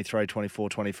they're 23, 24,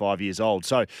 25 years old.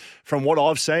 So from what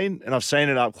I've seen, and I've seen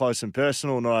it up close and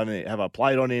personal, not only have I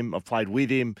played on him, I've played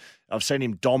with him, I've seen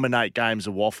him dominate games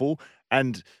of waffle,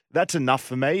 and that's enough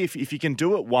for me. If you can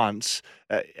do it once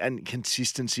and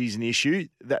consistency is an issue,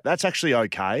 that's actually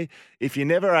okay. If you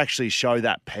never actually show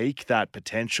that peak, that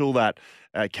potential, that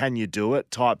can you do it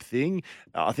type thing,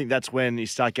 I think that's when you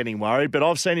start getting worried. But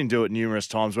I've seen him do it numerous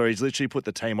times where he's literally put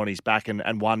the team on his back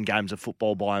and won games of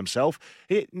football by himself.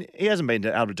 He hasn't been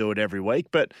able to do it every week,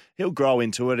 but he'll grow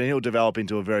into it and he'll develop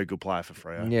into a very good player for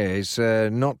Freo. Yeah, he's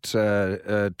not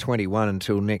 21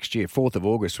 until next year. 4th of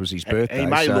August was his birthday. He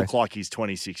may look like he's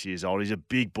 26 years old. He's a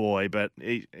big boy, but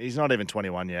he's not even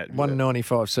 21 yet.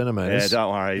 195 centimetres. Yeah,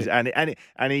 don't worry.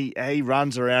 And he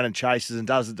runs around and chases and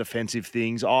does the defensive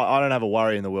things. I don't have a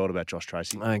worry in the world about Josh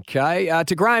Tracy. Okay.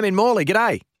 To Graham in Morley,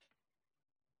 g'day.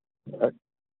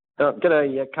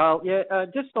 G'day, Carl. Yeah,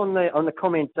 just on the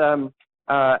comment,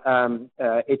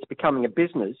 it's becoming a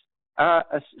business.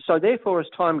 So therefore, as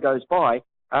time goes by,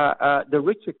 the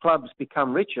richer clubs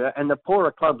become richer and the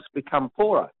poorer clubs become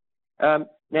poorer.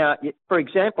 Now, for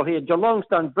example, here Geelong's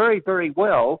done very, very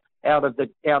well out of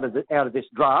this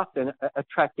draft and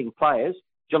attracting players.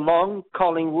 Geelong,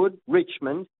 Collingwood,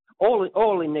 Richmond,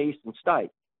 all in the eastern state.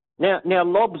 Now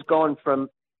Lobb's gone from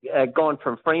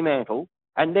Fremantle,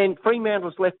 and then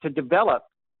Fremantle's left to develop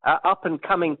up and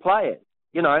coming players.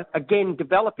 You know, again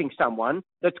developing someone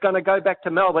that's going to go back to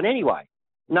Melbourne anyway.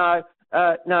 No,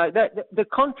 the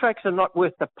contracts are not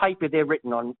worth the paper they're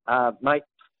written on, mate.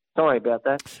 Sorry about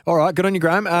that. All right, good on you,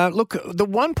 Graham. Look, the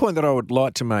one point that I would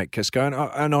like to make, Kisco,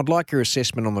 and I'd like your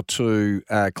assessment on the two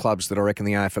clubs that I reckon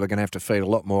the AFL are going to have to feed a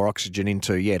lot more oxygen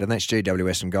into yet, and that's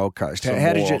GWS and Gold Coast.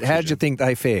 How did you think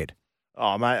they fared?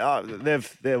 Oh, mate,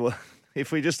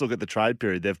 if we just look at the trade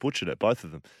period, they've butchered it, both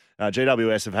of them.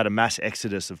 GWS have had a mass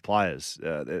exodus of players,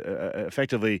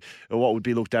 effectively what would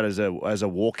be looked at as a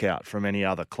walkout from any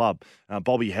other club.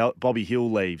 Bobby Hill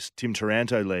leaves, Tim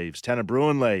Taranto leaves, Tanner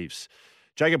Bruin leaves.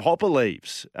 Jacob Hopper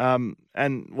leaves. And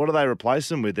what do they replace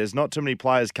them with? There's not too many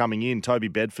players coming in. Toby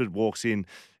Bedford walks in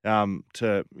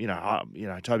Toby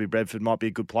Bedford might be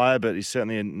a good player, but he's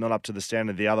certainly not up to the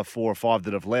standard of the other 4 or 5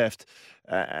 that have left.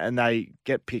 And they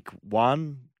get pick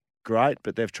 1, great,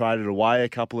 but they've traded away a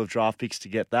couple of draft picks to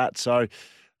get that. So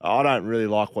I don't really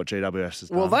like what GWS has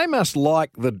done. Well, they must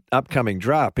like the upcoming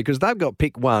draft because they've got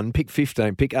pick 1, pick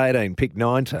 15, pick 18, pick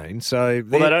 19. So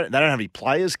they don't have any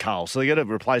players, Carl. So they got to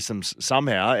replace them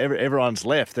somehow. Everyone's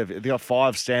left. They've got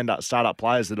 5 startup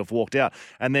players that have walked out,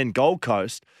 and then Gold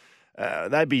Coast.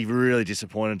 They'd be really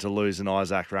disappointed to lose an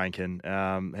Isaac Rankin.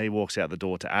 He walks out the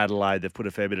door to Adelaide. They've put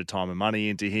a fair bit of time and money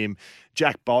into him.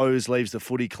 Jack Bowes leaves the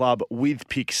footy club with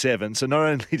pick 7. So not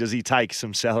only does he take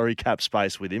some salary cap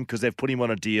space with him because they've put him on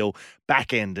a deal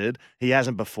back-ended, he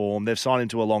hasn't performed. They've signed him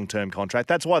to a long-term contract.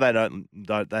 That's why they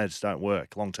just don't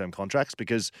work, long-term contracts,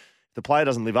 because if the player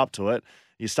doesn't live up to it,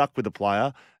 you're stuck with the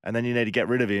player, and then you need to get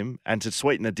rid of him. And to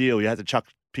sweeten the deal, you have to chuck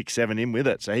pick 7 in with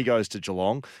it. So he goes to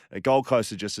Geelong. Gold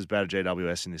Coast are just as bad as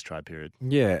GWS in this trade period.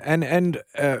 Yeah, and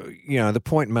the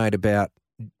point made about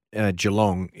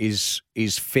Geelong is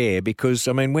fair because,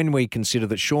 I mean, when we consider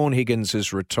that Sean Higgins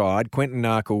has retired, Quentin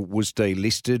Narkle was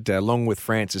delisted along with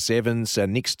Francis Evans,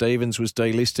 Nick Stevens was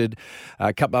delisted,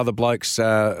 a couple other blokes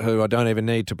who I don't even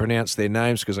need to pronounce their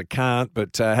names because I can't,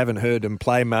 but haven't heard them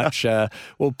play much.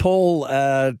 Paul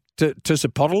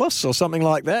Tusopodoulos or something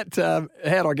like that.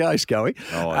 How'd I go, Scully?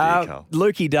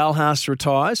 Lukey Dalhousie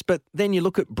retires, but then you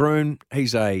look at Broome,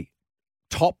 he's a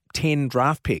top 10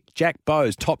 draft pick. Jack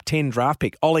Bowes, top 10 draft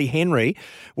pick. Ollie Henry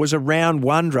was a round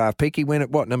 1 draft pick. He went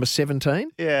at, number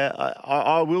 17? Yeah,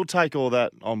 I will take all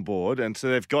that on board. And so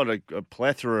they've got a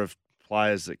plethora of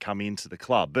players that come into the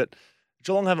club. But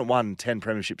Geelong haven't won 10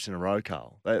 premierships in a row,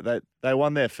 Carl. They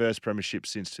won their first premiership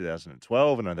since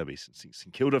 2012. I know there'll be some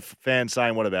St Kilda fans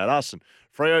saying, what about us? And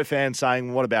Freo fans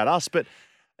saying, what about us? But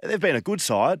they've been a good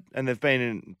side, and they've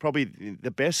been probably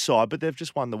the best side, but they've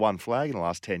just won the one flag in the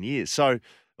last 10 years. So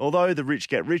although the rich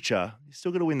get richer, you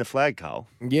still got to win the flag, Carl.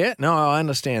 Yeah, no, I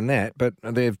understand that, but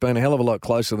they've been a hell of a lot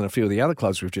closer than a few of the other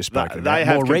clubs we've just spoken about,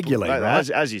 more regularly,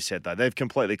 right? As you said, though, they've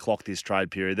completely clocked this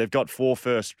trade period. They've got 4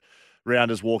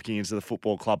 first-rounders walking into the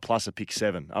football club plus a pick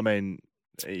 7. I mean,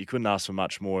 you couldn't ask for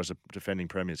much more as a defending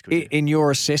premiers, could you? In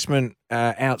your assessment,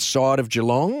 outside of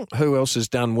Geelong, who else has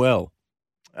done well?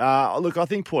 Look, I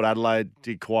think Port Adelaide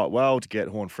did quite well to get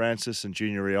Horne-Francis and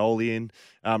Junior Rioli in.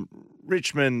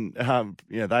 Richmond,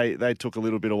 they took a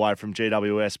little bit away from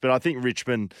GWS, but I think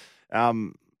Richmond,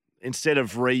 instead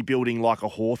of rebuilding like a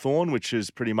Hawthorn, which has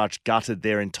pretty much gutted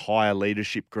their entire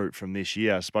leadership group from this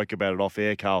year, I spoke about it off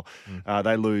air, Carl.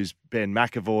 They lose Ben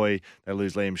McAvoy, they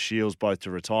lose Liam Shields both to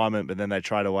retirement, but then they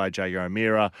trade away Jago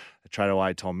O'Meara, they trade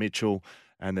away Tom Mitchell.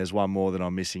 And there's one more that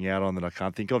I'm missing out on that I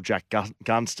can't think of, Jack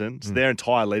Gunston. So their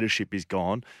entire leadership is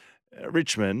gone.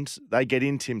 Richmond, they get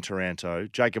in Tim Taranto,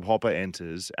 Jacob Hopper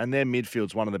enters, and their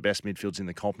midfield's one of the best midfields in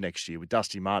the comp next year, with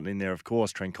Dusty Martin in there, of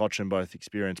course, Trent Cotchin, both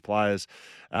experienced players.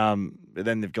 But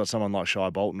then they've got someone like Shai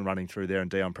Bolton running through there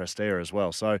and Dion Prestia as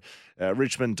well. So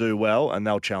Richmond do well, and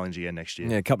they'll challenge again next year.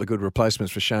 Yeah, a couple of good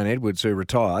replacements for Shane Edwards, who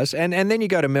retires. And then you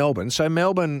go to Melbourne. So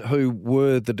Melbourne, who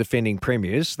were the defending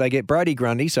premiers, they get Brody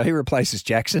Grundy, so he replaces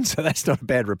Jackson, so that's not a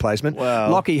bad replacement.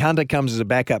 Well, Lockie Hunter comes as a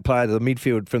backup player to the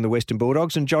midfield from the Western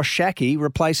Bulldogs, and Josh Shackey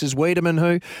replaces Wiedemann,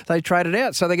 who they traded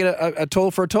out. So they get a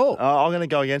tall for a tall. I'm going to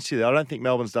go against you there. I don't think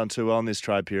Melbourne's done too well in this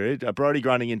trade period. Brody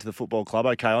Grundy into the football club,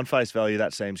 okay, on face value,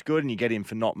 that seems good, and you get him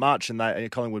for not much,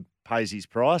 and Collingwood pays his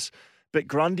price. But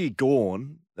Grundy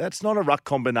gone, that's not a ruck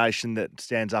combination that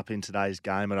stands up in today's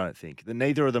game, I don't think.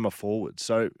 Neither of them are forwards.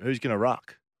 So who's going to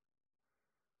ruck?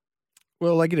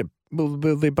 Well,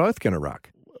 they're both going to ruck.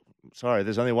 Sorry,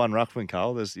 there's only one ruckman,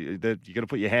 Carl. You got to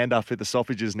put your hand up at the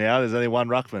stoppages now. There's only one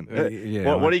ruckman.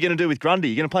 What are you going to do with Grundy?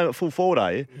 You're going to play him at full forward,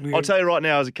 are you? Yeah. I'll tell you right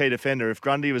now, as a key defender, if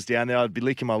Grundy was down there, I'd be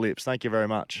licking my lips. Thank you very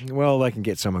much. Well, they can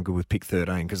get someone good with pick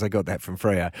 13 because they got that from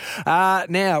Freo.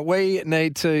 Now, we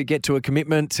need to get to a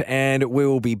commitment, and we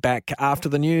will be back after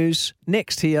the news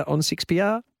next here on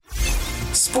 6PR.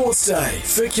 Sports Day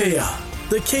for Kia.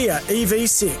 The Kia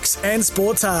EV6 and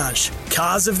Sportage.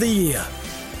 Cars of the Year.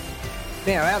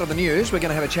 Now, out of the news, we're going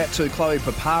to have a chat to Chloe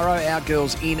Paparo, our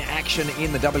girls in action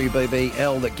in the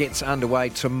WBBL that gets underway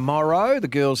tomorrow. The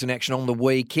girls in action on the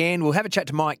weekend. We'll have a chat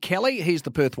to Mike Kelly. He's the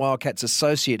Perth Wildcats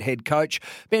Associate Head Coach.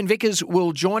 Ben Vickers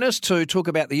will join us to talk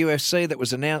about the UFC that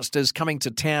was announced as coming to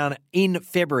town in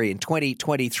February in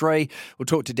 2023. We'll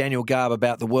talk to Daniel Garb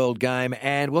about the World Game,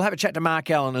 and we'll have a chat to Mark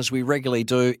Allen, as we regularly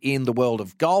do, in the world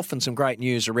of golf, and some great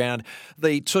news around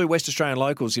the 2 West Australian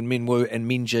locals in Min Woo and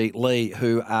Minjee Lee,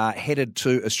 who are headed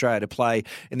to Australia to play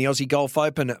in the Aussie Golf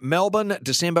Open, Melbourne,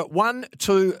 December 1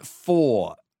 to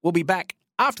 4. We'll be back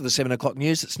after the 7 o'clock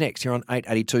news. It's next here on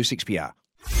 882 6PR.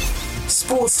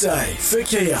 Sports Day for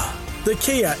Kia. The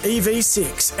Kia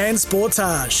EV6 and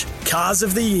Sportage. Cars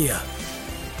of the Year.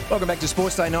 Welcome back to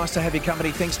Sports Day. Nice to have your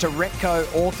company. Thanks to Repco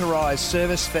Authorised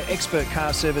Service. For expert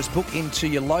car service, book into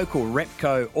your local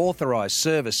Repco Authorised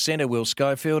Service Centre, Will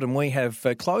Schofield. And we have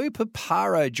Chloe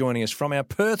Paparo joining us from our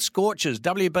Perth Scorchers.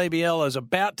 WBBL is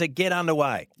about to get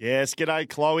underway. Yes, g'day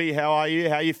Chloe. How are you?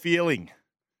 How are you feeling?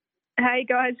 Hey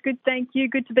guys, good, thank you.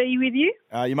 Good to be with you.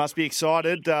 You must be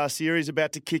excited. Series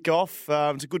about to kick off.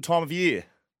 It's a good time of year.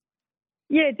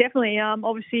 Yeah, definitely.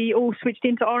 Obviously, all switched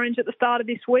into orange at the start of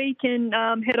this week and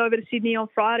head over to Sydney on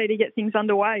Friday to get things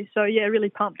underway. So, yeah, really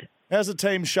pumped. How's the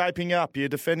team shaping up? You're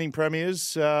defending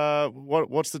premiers.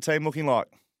 What's the team looking like?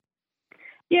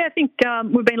 Yeah, I think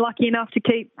we've been lucky enough to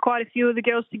keep quite a few of the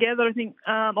girls together. I think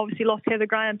obviously lost Heather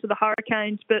Graham to the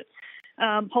Hurricanes, but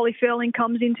Holly Furling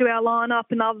comes into our lineup,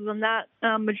 and other than that,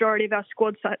 majority of our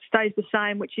squad stays the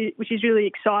same, which is really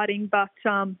exciting. But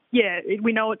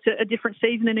we know it's a different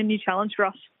season and a new challenge for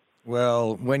us.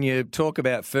 Well, when you talk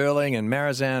about Furling and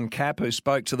Marizanne Kapp, who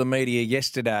spoke to the media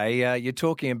yesterday, you're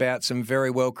talking about some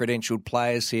very well-credentialed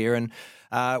players here, and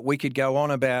we could go on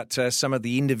about some of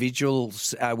the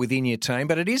individuals within your team,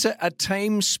 but it is a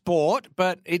team sport,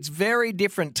 but it's very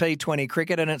different T20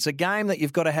 cricket, and it's a game that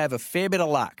you've got to have a fair bit of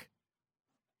luck.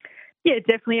 Yeah,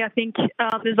 definitely. I think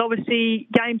there's obviously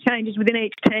game changes within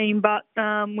each team, but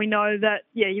we know that,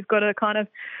 you've got to kind of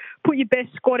put your best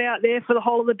squad out there for the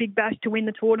whole of the Big Bash to win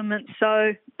the tournament.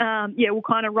 So, we'll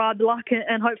kind of ride the luck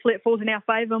and hopefully it falls in our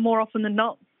favour more often than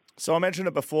not. So I mentioned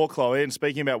it before, Chloe, and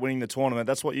speaking about winning the tournament,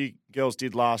 that's what you girls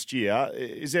did last year.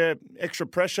 Is there extra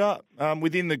pressure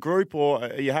within the group, or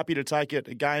are you happy to take it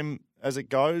a game as it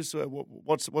goes?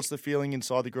 What's the feeling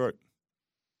inside the group?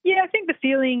 Yeah, I think the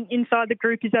feeling inside the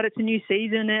group is that it's a new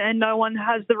season and no one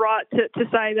has the right to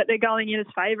say that they're going in as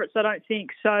favourites, I don't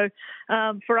think. So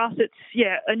for us, it's,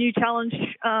 a new challenge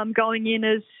going in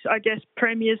as, I guess,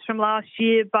 premiers from last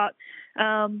year, but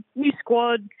new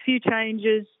squad, few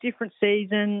changes, different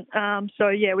season.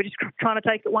 We're just trying to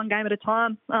take it one game at a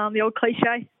time, the old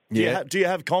cliche. Yeah. Do you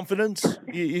have confidence?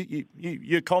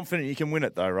 You're confident you can win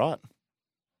it though, right?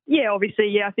 Yeah,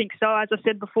 obviously, I think so. As I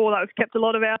said before, we've kept a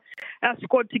lot of our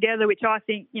squad together, which I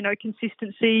think,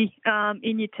 consistency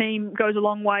in your team goes a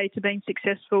long way to being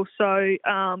successful. So,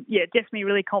 definitely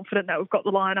really confident that we've got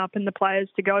the lineup and the players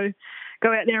to go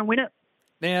out there and win it.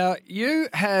 Now, you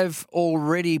have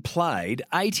already played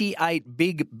 88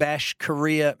 Big Bash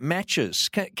career matches.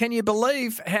 Can you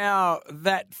believe how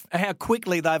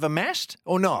quickly they've amassed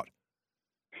or not?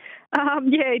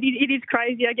 It is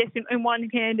crazy. I guess in one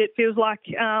hand, it feels like,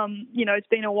 it's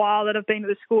been a while that I've been at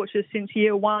the Scorchers since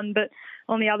year one. But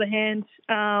on the other hand,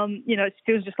 it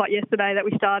feels just like yesterday that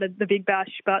we started the Big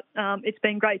Bash. But it's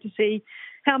been great to see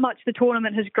how much the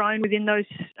tournament has grown within those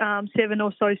 7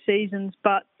 or so seasons.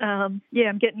 But, I'm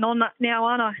getting on that now,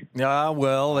 aren't I?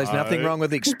 Well, there's nothing wrong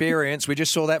with experience. We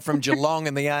just saw that from Geelong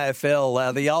in the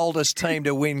AFL, the oldest team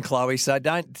to win, Chloe, so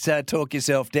don't talk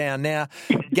yourself down. Now,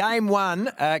 Game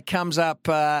 1 comes up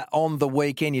on the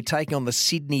weekend. You're taking on the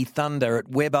Sydney Thunder at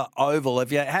Weber Oval.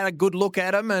 Have you had a good look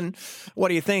at them, and what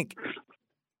do you think?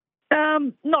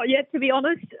 Not yet, to be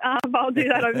honest. I'll do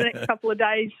that over the next couple of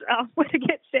days when it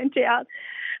gets sent out.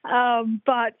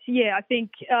 I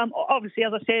think obviously,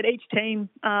 as I said, each team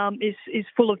is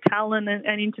full of talent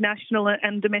and international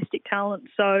and domestic talent.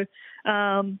 So,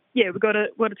 we've got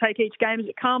to take each game as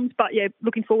it comes. But,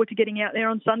 looking forward to getting out there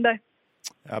on Sunday.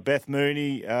 Beth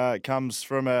Mooney comes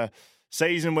from a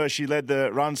season where she led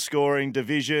the run-scoring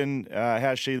division.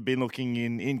 How's she been looking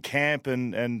in camp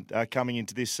and coming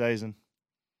into this season?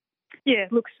 Yeah,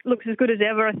 looks as good as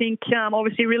ever. I think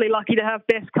obviously really lucky to have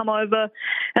Beth come over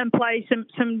and play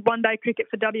some one-day cricket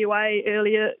for WA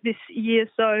earlier this year.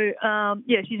 So,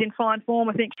 she's in fine form.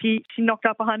 I think she knocked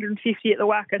up 150 at the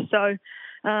WACA. So,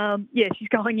 she's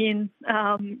going in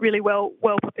really well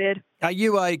prepared. Are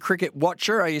you a cricket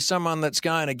watcher? Are you someone that's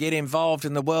going to get involved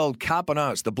in the World Cup? I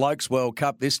know it's the Blokes World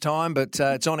Cup this time, but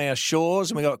it's on our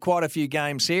shores and we've got quite a few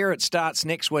games here. It starts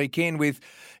next weekend with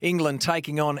England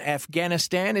taking on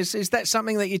Afghanistan. Is that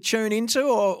something that you tune into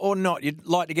or not? You'd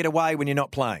like to get away when you're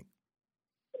not playing?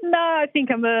 No, I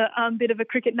think I'm a bit of a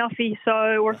cricket nuffy,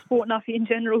 or a sport nuffy in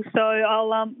general. So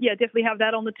I'll definitely have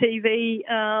that on the TV,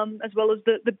 as well as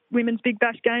the women's Big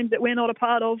Bash games that we're not a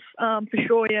part of. For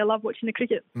sure, I love watching the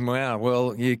cricket. Wow,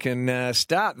 well, you can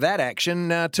start that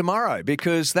action tomorrow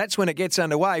because that's when it gets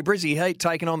underway. Brizzy Heat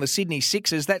taking on the Sydney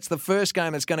Sixers. That's the first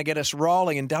game that's going to get us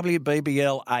rolling in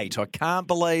WBBL 8. I can't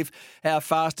believe how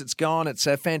fast it's gone. It's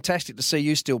fantastic to see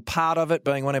you still part of it,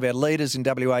 being one of our leaders in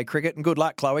WA cricket. And good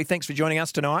luck, Chloe. Thanks for joining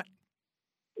us tonight.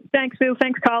 Thanks, Phil.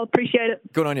 Thanks, Carl. Appreciate it.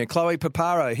 Good on you. Chloe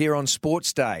Paparo here on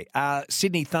Sports Day.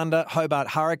 Sydney Thunder, Hobart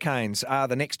Hurricanes are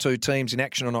the next two teams in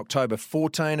action on October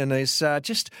 14, and there's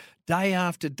just day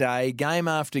after day, game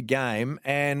after game,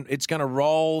 and it's going to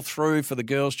roll through for the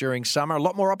girls during summer. A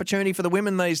lot more opportunity for the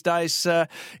women these days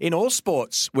in all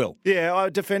sports, Will. Yeah,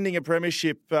 defending a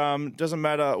premiership doesn't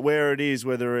matter where it is,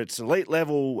 whether it's elite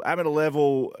level, amateur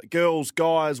level, girls,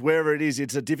 guys, wherever it is,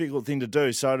 it's a difficult thing to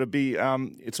do. So to be,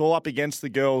 it's all up against the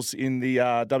girls in the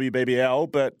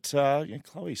WBBL, but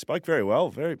Chloe spoke very well.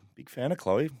 Very big fan of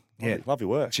Chloe. Yeah, lovely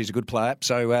work. She's a good player.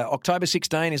 So October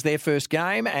 16 is their first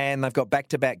game, and they've got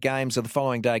back-to-back games of the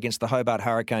following day against the Hobart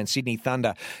Hurricanes. Sydney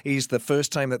Thunder is the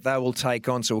first team that they will take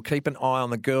on, so we'll keep an eye on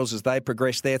the girls as they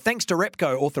progress there. Thanks to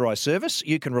Repco Authorised Service,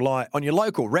 you can rely on your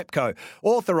local Repco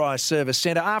Authorised Service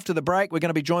Centre. After the break, we're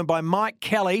going to be joined by Mike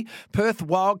Kelly, Perth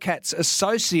Wildcats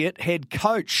Associate Head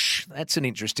Coach. That's an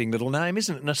interesting little name,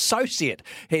 isn't it? An Associate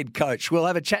Head Coach. We'll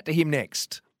have a chat to him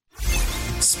next.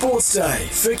 Sports Day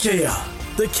for Kia.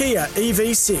 The Kia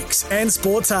EV6 and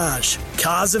Sportage.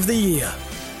 Cars of the Year.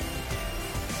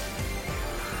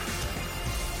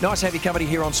 Nice to have your company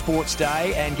here on Sports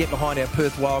Day and get behind our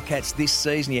Perth Wildcats this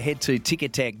season. You head to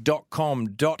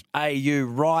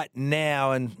ticketek.com.au right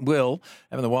now. And, Will,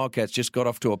 having the Wildcats just got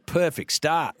off to a perfect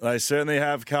start. They certainly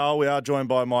have, Carl. We are joined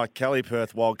by Mike Kelly,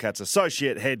 Perth Wildcats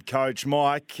Associate Head Coach.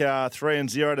 Mike,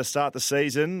 3-0 to start the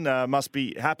season. Must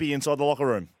be happy inside the locker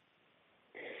room.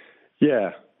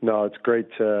 Yeah, no, it's great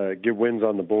to get wins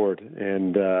on the board,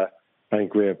 and I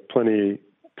think we have plenty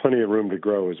of room to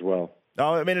grow as well.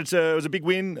 Oh, I mean, it was a big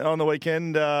win on the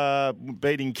weekend,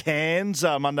 beating Cairns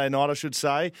Monday night, I should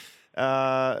say.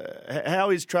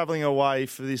 How is travelling away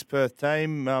for this Perth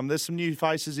team? There's some new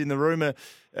faces in the room. Are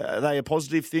they a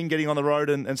positive thing, getting on the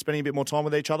road and spending a bit more time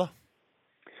with each other?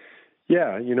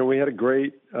 Yeah, we had a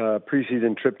great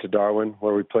preseason trip to Darwin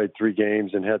where we played 3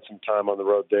 games and had some time on the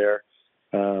road there.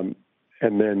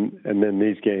 And then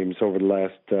these games over the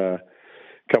last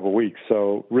couple of weeks.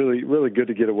 So really, really good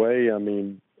to get away. I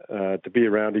mean, to be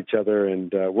around each other,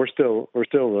 and we're still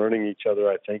learning each other.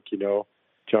 I think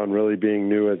John really being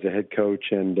new as a head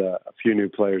coach, and a few new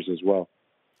players as well.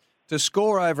 To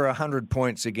score over 100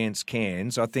 points against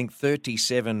Cairns, I think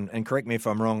 37, and correct me if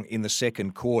I'm wrong, in the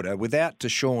second quarter, without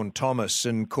Deshaun Thomas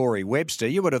and Corey Webster,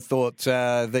 you would have thought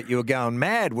that you were going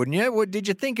mad, wouldn't you? Did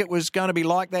you think it was going to be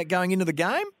like that going into the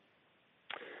game?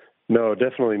 No,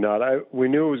 definitely not. We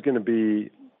knew it was going to be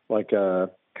like a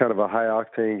kind of a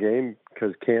high-octane game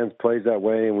because Cairns plays that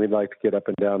way, and we'd like to get up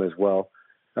and down as well.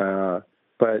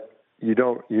 But you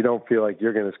don't feel like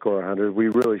you're going to score 100. We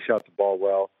really shot the ball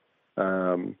well.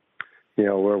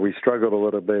 Where we struggled a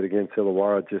little bit against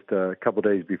Illawarra just a couple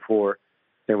days before,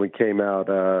 and we came out,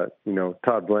 Todd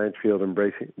Blanchfield and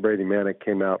Brady Manick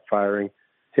came out firing,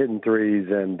 hitting threes,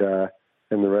 and the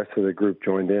rest of the group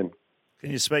joined in. Can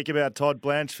you speak about Todd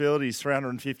Blanchfield? His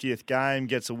 350th game,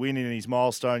 gets a win in his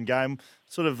milestone game.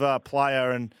 Sort of player,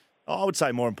 and I would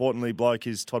say more importantly, bloke,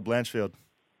 is Todd Blanchfield.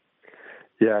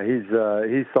 Yeah, he's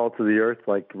salt of the earth,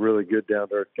 like really good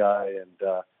down-to-earth guy, and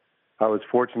I was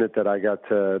fortunate that I got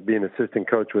to be an assistant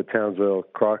coach with Townsville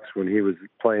Crocs when he was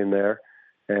playing there,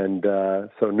 and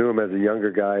so knew him as a younger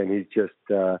guy, and he's just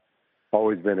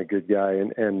always been a good guy,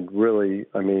 and really,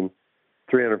 I mean,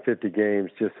 350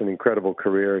 games, just an incredible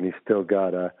career, and he's still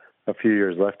got a few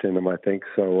years left in him, I think.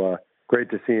 So great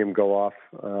to see him go off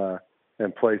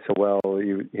and play so well.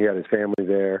 He had his family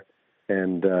there,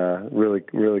 and really,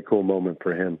 really cool moment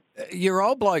for him. Your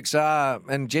old blokes are,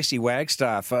 and Jesse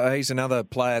Wagstaff, he's another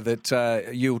player that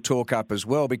you'll talk up as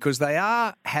well, because they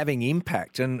are having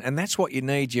impact, and that's what you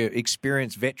need your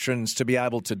experienced veterans to be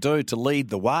able to do, to lead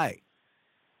the way.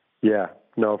 Yeah,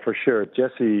 no, for sure.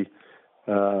 Jesse,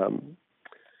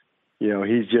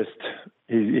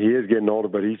 he is getting older,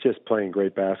 but he's just playing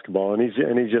great basketball, and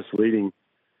he's just leading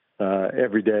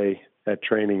every day at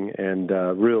training, and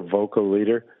real vocal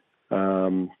leader,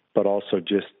 but also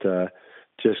just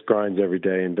grinds every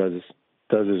day and does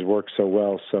his work so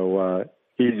well. So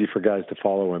easy for guys to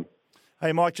follow him.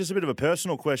 Hey, Mike, just a bit of a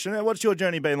personal question. What's your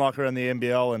journey been like around the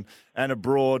NBL and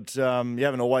abroad? You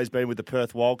haven't always been with the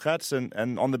Perth Wildcats,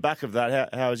 and on the back of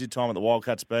that, how has your time at the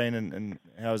Wildcats been, and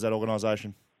how is that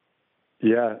organisation?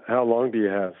 Yeah, how long do you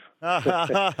have? Let's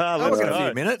go. A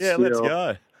few minutes. Yeah, let's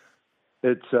go.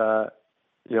 It's,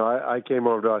 I came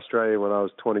over to Australia when I was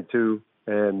 22,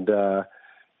 and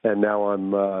now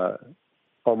I'm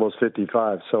almost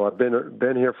 55. So I've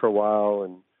been here for a while,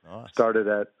 and started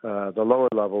at the lower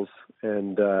levels,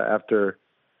 and after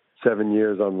 7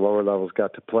 years on the lower levels,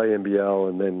 got to play NBL,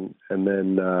 and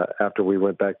then after we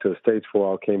went back to the States for a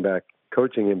while, came back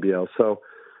coaching NBL. So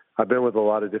I've been with a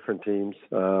lot of different teams,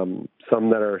 some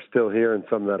that are still here and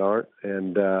some that aren't.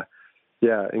 And,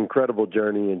 incredible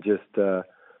journey, and just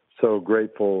so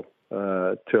grateful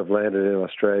to have landed in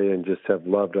Australia and just have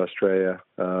loved Australia.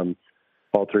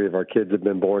 All three of our kids have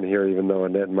been born here, even though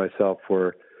Annette and myself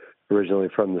were originally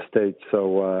from the States.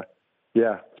 So,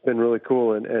 it's been really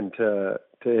cool. And to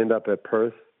end up at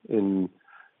Perth in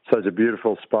such a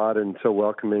beautiful spot and so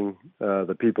welcoming,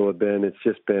 the people have been, it's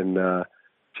just been a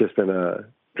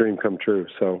dream come true.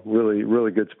 So really,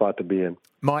 really good spot to be in.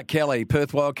 Mike Kelly,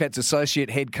 Perth Wildcats Associate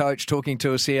Head Coach, talking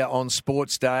to us here on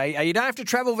Sports Day. You don't have to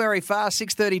travel very far.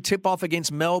 6:30 tip-off against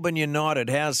Melbourne United.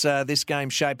 How's this game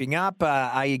shaping up?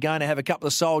 Are you going to have a couple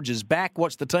of soldiers back?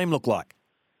 What's the team look like?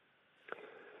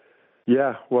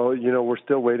 Yeah, well, we're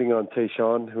still waiting on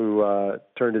Tayshaun, who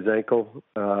turned his ankle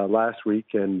last week,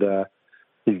 and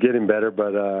he's getting better,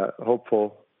 but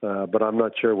hopeful. But I'm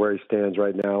not sure where he stands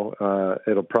right now.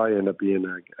 It'll probably end up being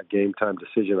a game-time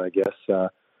decision, I guess.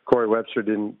 Corey Webster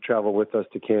didn't travel with us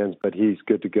to Cairns, but he's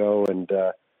good to go and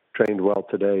trained well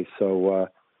today. So,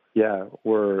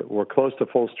 we're close to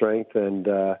full strength, and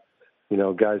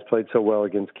guys played so well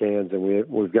against Cairns, and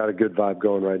we've got a good vibe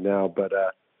going right now. But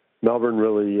Melbourne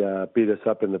really beat us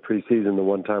up in the preseason the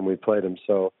one time we played them,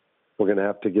 so we're going to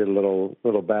have to get a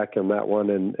little back on that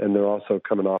one. And they're also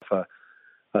coming off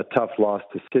a tough loss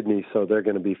to Sydney, so they're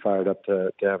going to be fired up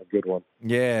to have a good one.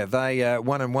 Yeah, they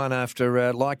 1-1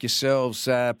 after, like yourselves,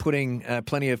 putting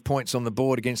plenty of points on the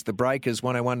board against the Breakers,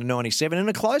 101-97, and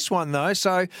a close one though.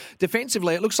 So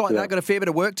defensively, it looks like they've got a fair bit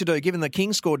of work to do, given the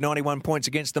Kings scored 91 points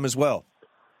against them as well.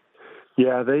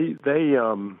 Yeah, they've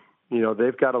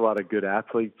got a lot of good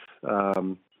athletes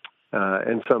and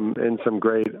some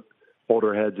great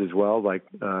older heads as well, like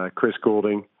Chris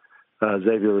Goulding.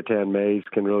 Xavier Rattan-Mays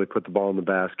can really put the ball in the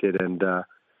basket. And,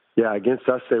 against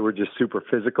us, they were just super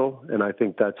physical, and I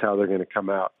think that's how they're going to come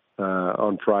out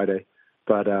on Friday.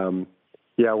 But,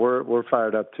 we're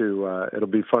fired up, too. It'll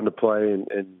be fun to play,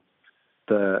 and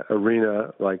the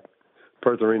arena, like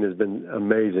Perth Arena, has been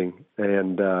amazing,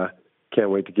 and can't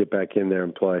wait to get back in there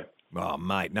and play. Oh,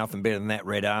 mate, nothing better than that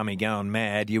Red Army going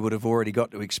mad. You would have already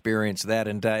got to experience that,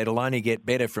 and it'll only get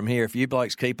better from here. If you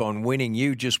blokes keep on winning,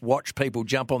 you just watch people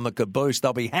jump on the caboose.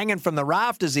 They'll be hanging from the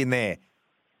rafters in there.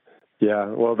 Yeah,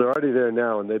 well, they're already there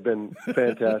now, and they've been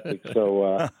fantastic.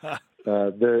 So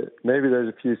maybe there's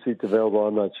a few seats available.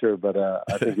 I'm not sure, but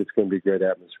I think it's going to be a great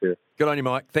atmosphere. Good on you,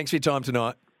 Mike. Thanks for your time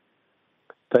tonight.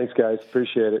 Thanks, guys.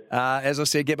 Appreciate it. As I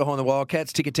said, get behind the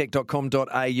Wildcats,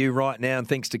 tickettech.com.au right now. And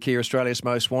thanks to Kia, Australia's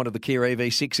most wanted, the Kia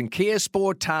EV6 and Kia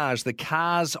Sportage, the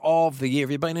cars of the year.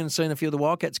 Have you been in and seen a few of the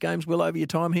Wildcats games, Will, over your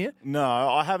time here? No,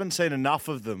 I haven't seen enough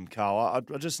of them, Carl.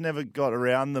 I just never got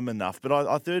around them enough. But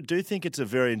I do think it's a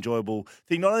very enjoyable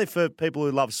thing, not only for people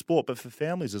who love sport, but for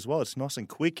families as well. It's nice and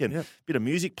quick, and a bit of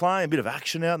music playing, a bit of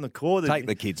action out in the court. Take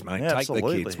the kids, mate. Yeah, Take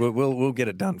the kids. We'll get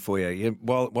it done for you.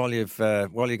 While you've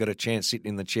got a chance sitting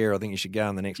in the chair, I think you should go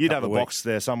in the next You'd couple have of a weeks. box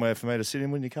there somewhere for me to sit in,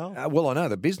 wouldn't you, Carl? Well, I know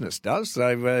the business does,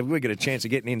 so we get a chance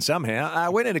of getting in somehow.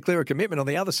 We need to clear a commitment. On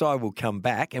the other side, we'll come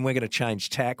back and we're going to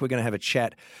change tack. We're going to have a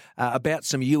chat about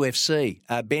some UFC.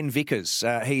 Ben Vickers,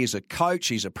 he is a coach.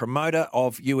 He's a promoter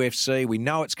of UFC. We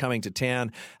know it's coming to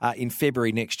town in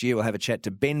February next year. We'll have a chat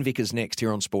to Ben Vickers next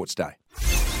here on Sports Day.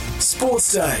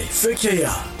 Sports Day for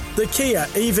Kia. The Kia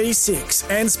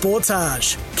EV6 and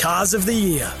Sportage. Cars of the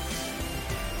Year.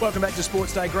 Welcome back to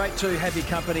Sports Day. Great to have your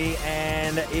company.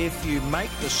 And if you make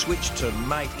the switch to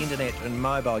Mate Internet and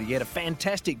Mobile, you get a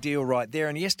fantastic deal right there.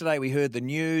 And yesterday we heard the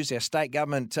news, our state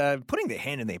government putting their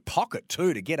hand in their pocket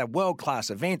too to get a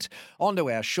world-class event onto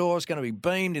our shores. Going to be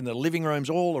beamed in the living rooms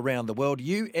all around the world.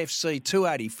 UFC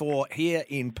 284 here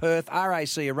in Perth,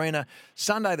 RAC Arena,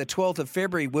 Sunday the 12th of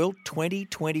February, Will,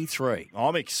 2023.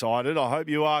 I'm excited. I hope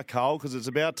you are, Carl, because it's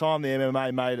about time the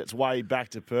MMA made its way back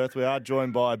to Perth. We are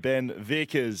joined by Ben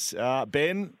Vickers.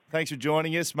 Ben, thanks for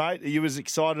joining us, mate. Are you as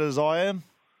excited as I am?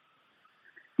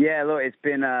 Yeah, look, it's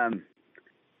been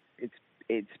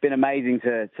amazing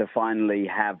to finally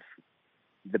have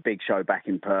the big show back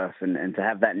in Perth, and to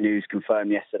have that news confirmed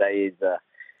yesterday is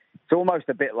it's almost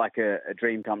a bit like a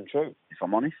dream come true, if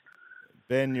I'm honest.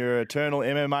 Ben, you're eternal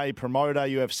MMA promoter,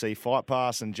 UFC Fight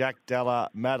Pass, and Jack Della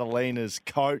Maddalena's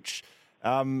coach.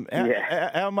 How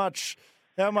much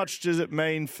does it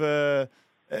mean for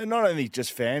not only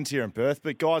just fans here in Perth,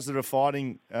 but guys that are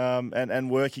fighting and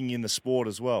working in the sport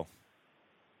as well?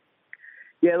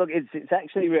 Yeah, look, it's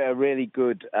actually a really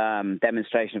good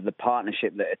demonstration of the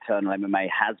partnership that Eternal MMA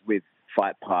has with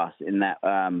Fight Pass in that,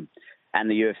 and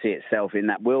the UFC itself, in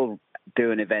that we'll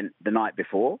do an event the night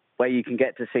before where you can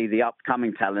get to see the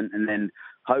upcoming talent, and then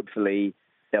hopefully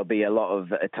there'll be a lot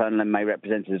of Eternal MMA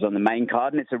representatives on the main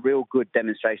card, and it's a real good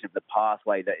demonstration of the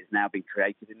pathway that is now being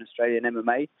created in Australian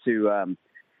MMA to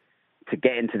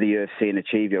get into the UFC and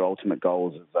achieve your ultimate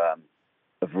goals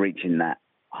of reaching that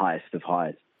highest of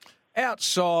highs.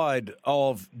 Outside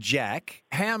of Jack,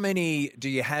 how many do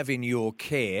you have in your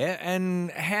care,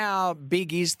 and how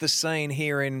big is the scene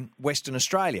here in Western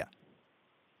Australia?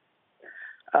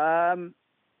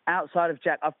 Outside of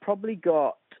Jack, I've probably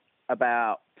got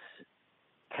about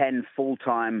 10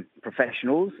 full-time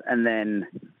professionals and then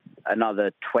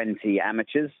another 20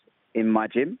 amateurs in my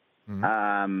gym.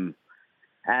 And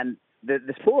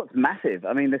the sport's massive.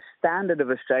 I mean, the standard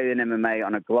of Australian MMA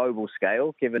on a global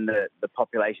scale, given the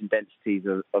population densities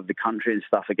of the country and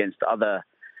stuff against other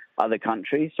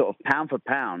countries, sort of pound for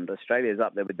pound, Australia's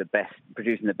up there with the best,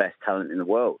 producing the best talent in the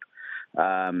world.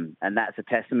 And that's a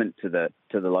testament to the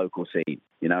local scene,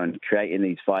 you know, and creating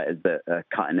these fighters that are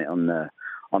cutting it on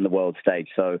the world stage.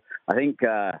 So I think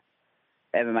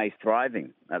MMA's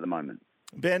thriving at the moment.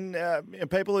 Ben,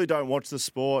 people who don't watch the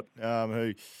sport,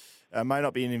 who may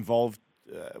not be involved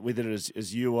with it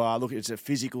as you are, look, it's a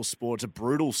physical sport, it's a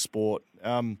brutal sport.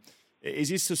 Is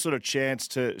this a sort of chance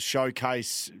to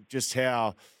showcase just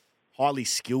how highly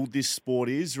skilled this sport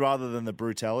is rather than the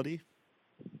brutality?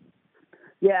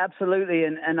 Yeah, absolutely.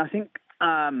 And I think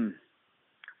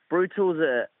brutal's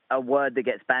a word that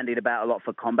gets bandied about a lot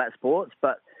for combat sports,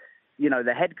 but, you know,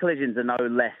 the head collisions are no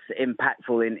less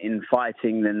impactful in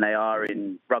fighting than they are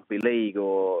in rugby league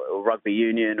or rugby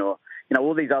union or, you know,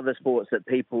 all these other sports that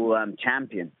people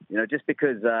champion. You know, just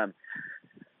because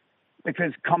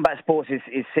combat sports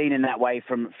is seen in that way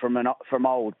from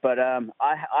old. But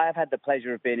I have had the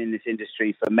pleasure of being in this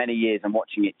industry for many years and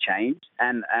watching it change.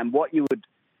 And what you would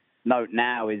note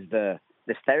now is the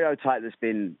stereotype that's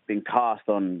been cast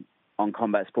on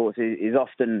combat sports is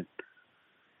often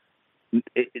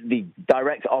the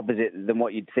direct opposite than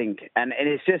what you'd think. And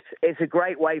it's a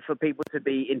great way for people to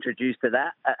be introduced to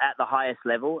that at the highest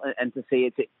level and to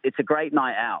see it's a great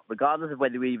night out, regardless of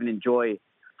whether we even enjoy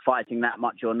fighting that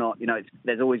much or not. You know,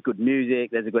 there's always good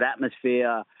music, there's a good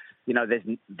atmosphere, you know, there's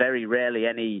very rarely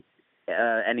any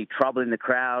trouble in the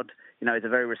crowd. You know, it's a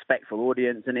very respectful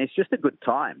audience, and it's just a good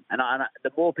time. And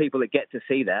the more people that get to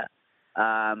see that,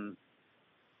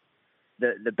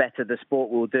 the better the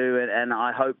sport will do. And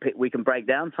I hope we can break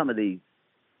down some of these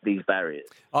barriers.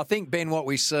 I think, Ben, what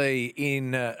we see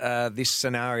in this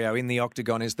scenario in the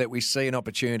octagon is that we see an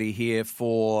opportunity here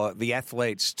for the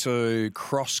athletes to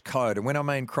cross-code. And when I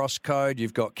mean cross-code,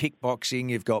 you've got kickboxing,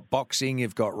 you've got boxing,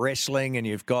 you've got wrestling, and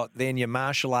you've got then your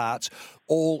martial arts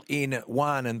all in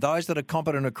one. And those that are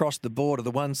competent across the board are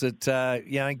the ones that,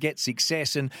 get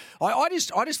success. And I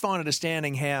just find it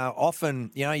astounding how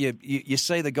often, you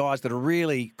see the guys that are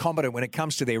really competent when it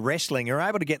comes to their wrestling are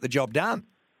able to get the job done.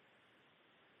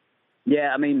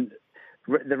 Yeah, I mean,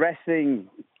 the wrestling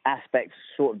aspect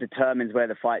sort of determines where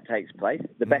the fight takes place.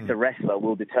 The better wrestler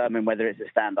will determine whether it's a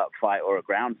stand-up fight or a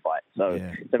ground fight. So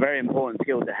It's a very important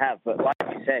skill to have. But like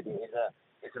you said,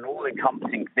 it's an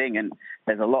all-encompassing thing, and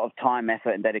there's a lot of time,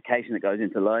 effort, and dedication that goes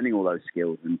into learning all those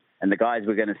skills. And the guys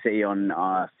we're going to see on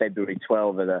February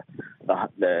 12 are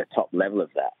the top level of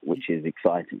that, which is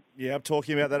exciting. Yeah, I'm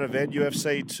talking about that event,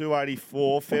 UFC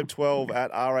 284, Feb 12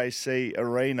 at RAC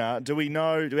Arena. Do we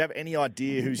have any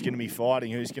idea who's going to be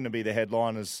fighting, who's going to be the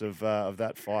headliners of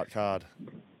that fight card?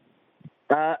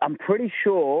 I'm pretty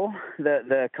sure that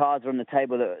the cards are on the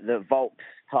table that Volk's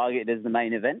targeted as the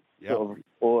main event, sort of,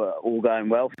 or all going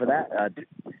well for that,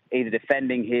 either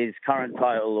defending his current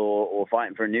title or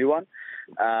fighting for a new one.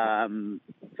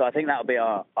 So I think that'll be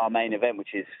our main event,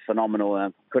 which is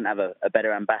phenomenal. Couldn't have a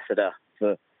better ambassador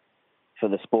for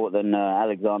the sport than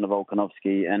Alexander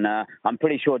Volkanovski. And I'm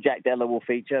pretty sure Jack Della will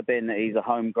feature, being that he's a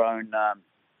homegrown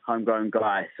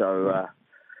guy. So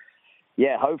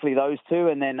hopefully those two,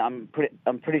 and then I'm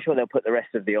pretty sure they'll put the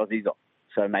rest of the Aussies on.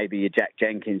 So maybe Jack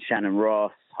Jenkins, Shannon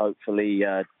Ross, hopefully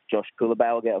Josh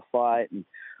Kulabay will get a fight, and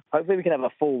hopefully we can have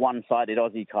a full one-sided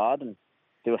Aussie card and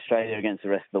do Australia against the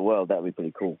rest of the world. That would be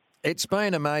pretty cool. It's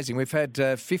been amazing. We've had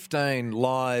 15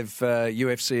 live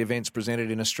UFC events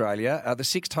presented in Australia. The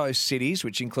 6 host cities,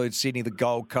 which include Sydney, the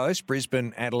Gold Coast,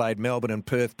 Brisbane, Adelaide, Melbourne and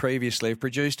Perth previously, have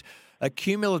produced a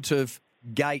cumulative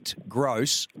gate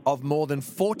gross of more than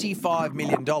 $45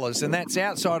 million, and that's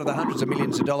outside of the hundreds of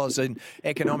millions of dollars in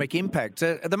economic impact.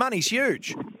 The money's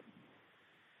huge.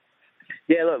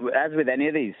 Yeah, look, as with any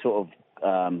of these sort of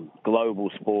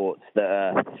global sports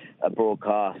that are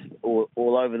broadcast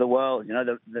all over the world,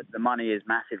 the money is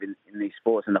massive in these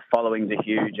sports, and the followings are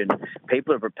huge, and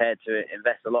people are prepared to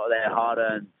invest a lot of their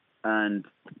hard-earned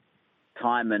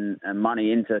time and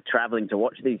money into travelling to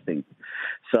watch these things.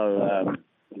 So,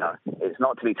 no, it's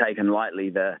not to be taken lightly,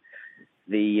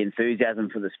 the enthusiasm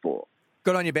for the sport.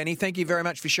 Good on you, Benny. Thank you very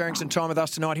much for sharing some time with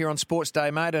us tonight here on Sports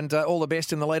Day, mate, and all the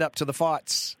best in the lead up to the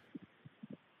fights.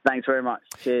 Thanks very much.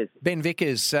 Cheers. Ben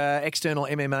Vickers, external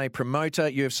MMA promoter,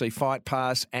 UFC Fight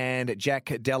Pass, and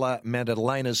Jack Della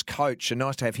Madalena's coach.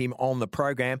 Nice to have him on the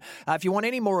program. If you want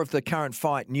any more of the current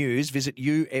fight news, visit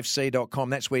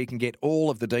UFC.com. That's where you can get all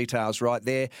of the details right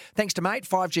there. Thanks to Mate,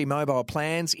 5G mobile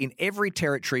plans in every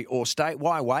territory or state.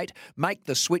 Why wait? Make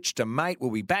the switch to Mate.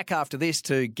 We'll be back after this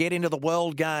to get into the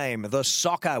world game, the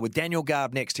soccer, with Daniel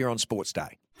Garb next here on Sports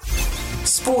Day.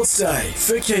 Sports Day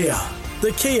for Kia.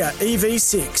 The Kia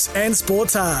EV6 and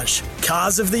Sportage.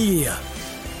 Cars of the Year.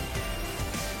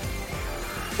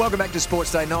 Welcome back to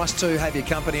Sports Day. Nice to have your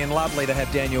company and lovely to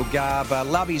have Daniel Garb.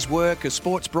 Love his work as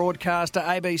sports broadcaster,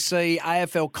 ABC,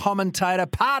 AFL commentator,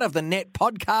 part of the Net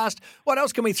podcast. What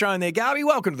else can we throw in there, Garby?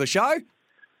 Welcome to the show.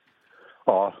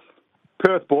 Oh,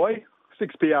 Perth boy.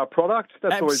 6PR product.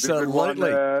 That's always a good one,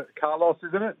 Carlos,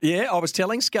 isn't it? Yeah, I was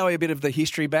telling Scully a bit of the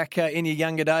history back in your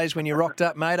younger days when you rocked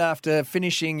up, mate, after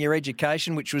finishing your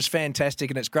education, which was fantastic,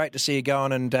 and it's great to see you go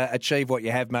on and achieve what you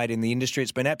have, made in the industry.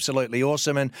 It's been absolutely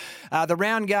awesome, and the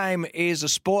round game is a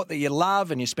sport that you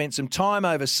love, and you spent some time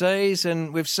overseas,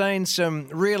 and we've seen some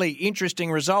really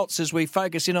interesting results as we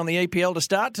focus in on the EPL to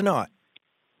start tonight.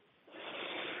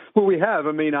 Well, we have.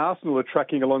 I mean, Arsenal are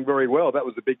tracking along very well. That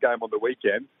was a big game on the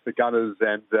weekend, the Gunners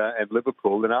and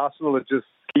Liverpool. And Arsenal are just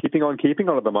keeping on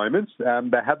at the moment.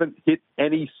 They haven't hit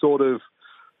any sort of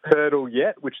hurdle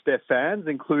yet, which their fans,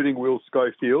 including Will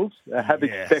Schofield, have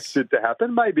expected to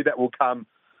happen. Maybe that will come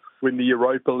when the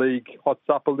Europa League hots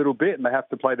up a little bit and they have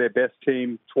to play their best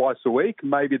team twice a week.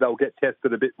 Maybe they'll get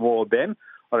tested a bit more then.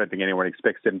 I don't think anyone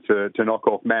expects them to knock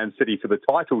off Man City for the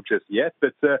title just yet,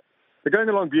 but they're going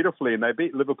along beautifully, and they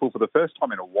beat Liverpool for the first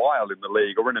time in a while in the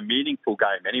league, or in a meaningful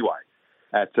game anyway,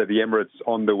 at the Emirates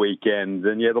on the weekend.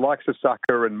 And yeah, the likes of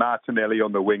Saka and Martinelli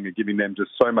on the wing are giving them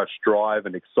just so much drive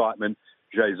and excitement.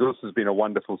 Jesus has been a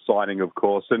wonderful signing, of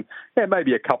course. And yeah,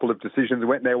 maybe a couple of decisions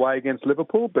went their way against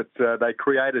Liverpool, but they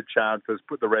created chances,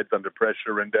 put the Reds under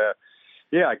pressure, and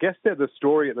yeah, I guess they're the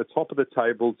story at the top of the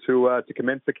table to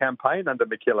commence the campaign under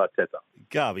Mikel Arteta.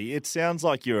 Garby, it sounds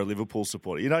like you're a Liverpool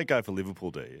supporter. You don't go for Liverpool,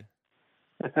 do you?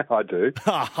 I do.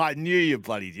 I knew you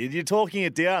bloody did. You're talking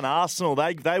it down. Arsenal,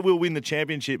 they will win the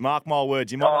championship. Mark my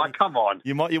words. Come on.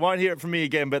 You won't hear it from me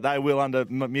again, but they will under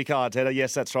Mikel Arteta.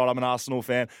 Yes, that's right. I'm an Arsenal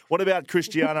fan. What about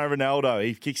Cristiano Ronaldo?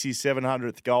 He kicks his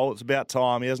 700th goal. It's about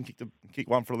time. He hasn't kicked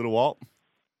one for a little while.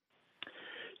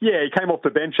 Yeah, he came off the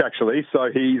bench actually,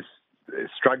 so he's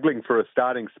struggling for a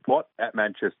starting spot at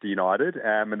Manchester United,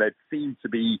 and they seem to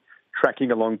be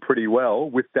tracking along pretty well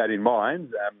with that in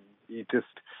mind.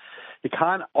 You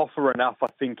can't offer enough, I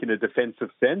think, in a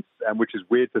defensive sense, which is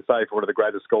weird to say for one of the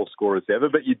greatest goal scorers ever,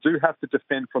 but you do have to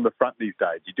defend from the front these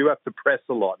days. You do have to press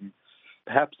a lot, and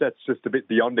perhaps that's just a bit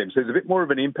beyond him. So he's a bit more of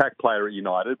an impact player at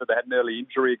United, but they had an early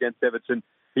injury against Everton.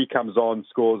 He comes on,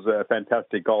 scores a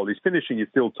fantastic goal. His finishing is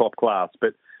still top class,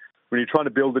 but when you're trying to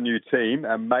build a new team,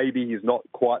 maybe he's not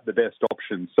quite the best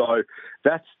option. So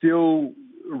that's still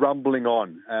rumbling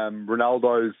on.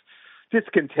 Ronaldo's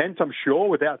discontent, I'm sure,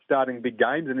 without starting big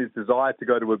games and his desire to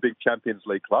go to a big Champions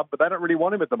League club, but they don't really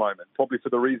want him at the moment, probably for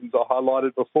the reasons I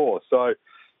highlighted before. So,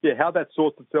 yeah, how that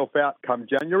sorts itself out come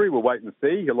January, we'll wait and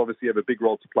see. He'll obviously have a big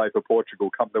role to play for Portugal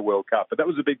come the World Cup, but that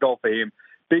was a big goal for him.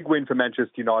 Big win for Manchester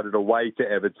United away to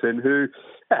Everton, who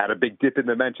had a big dip in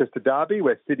the Manchester derby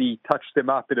where City touched them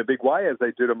up in a big way, as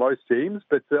they do to most teams.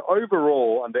 But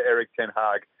overall, under Erik ten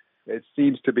Hag, it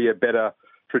seems to be a better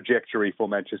trajectory for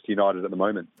Manchester United at the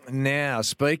moment. Now,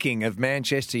 speaking of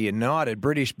Manchester United,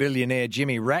 British billionaire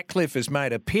Jimmy Ratcliffe has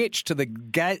made a pitch to the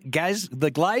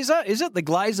Glazer, is it? The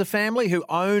Glazer family who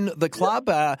own the club.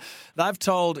 Yep. They've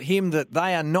told him that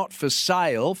they are not for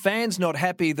sale. Fans not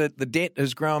happy that the debt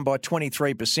has grown by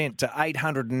 23% to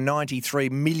 893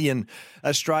 million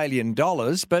Australian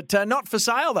dollars, but not for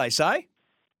sale, they say.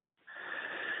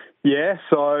 Yeah,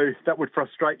 so that would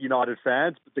frustrate United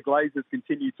fans, but the Glazers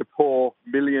continue to pour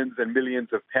millions and millions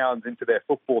of pounds into their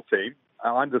football team.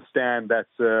 I understand that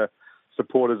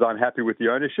supporters are unhappy with the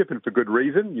ownership, and for good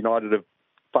reason. United have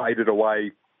faded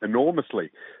away enormously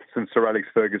since Sir Alex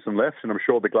Ferguson left, and I'm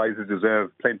sure the Glazers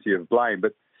deserve plenty of blame,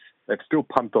 but they've still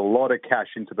pumped a lot of cash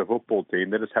into the football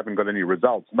team. They just haven't got any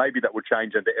results. Maybe that will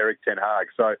change under Erik ten Hag.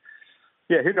 So,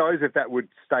 yeah, who knows if that would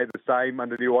stay the same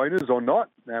under new owners or not.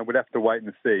 We'd have to wait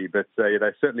and see. But they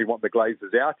certainly want the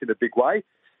Glazers out in a big way,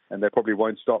 and they probably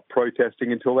won't stop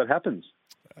protesting until that happens.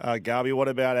 Garby, what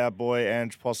about our boy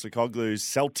Ange Postecoglou's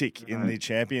Celtic in the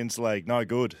Champions League? No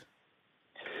good.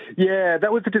 Yeah,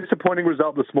 that was a disappointing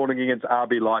result this morning against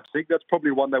RB Leipzig. That's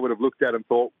probably one they would have looked at and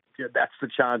thought, yeah, that's the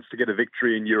chance to get a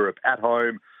victory in Europe at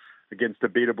home against a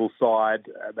beatable side.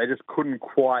 They just couldn't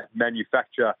quite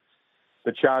manufacture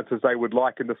the chances they would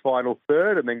like in the final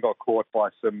third, and then got caught by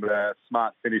some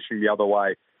smart finishing the other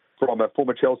way from a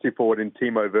former Chelsea forward in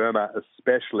Timo Werner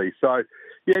especially. So,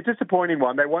 yeah, disappointing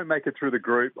one. They won't make it through the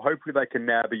group. Hopefully they can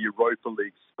nab a Europa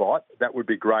League spot. That would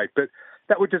be great. But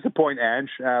that would disappoint Ange.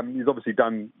 He's obviously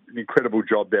done an incredible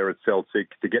job there at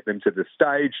Celtic to get them to the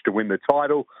stage, to win the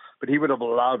title. But he would have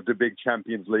loved a big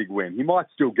Champions League win. He might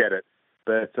still get it.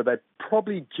 But so they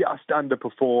probably just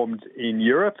underperformed in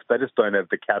Europe. They just don't have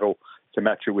the cattle to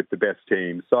match it with the best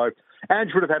team. So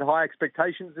Ange would have had high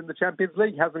expectations in the Champions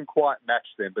League. Hasn't quite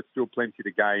matched them, but still plenty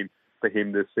to gain for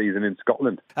him this season in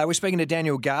Scotland. We're speaking to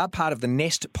Daniel Garr, part of the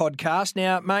Nest podcast.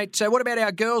 Now, mate, so what about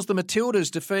our girls, the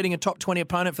Matildas, defeating a top 20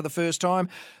 opponent for the first time,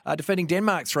 defeating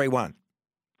Denmark 3-1?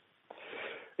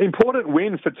 Important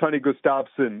win for Tony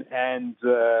Gustafsson and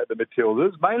the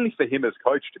Matildas, mainly for him as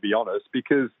coach, to be honest,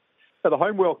 because the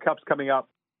Home World Cup's coming up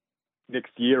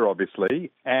next year,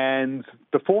 obviously, and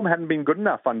the form hadn't been good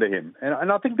enough under him.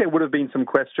 And I think there would have been some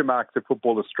question marks at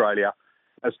Football Australia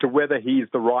as to whether he's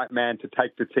the right man to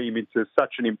take the team into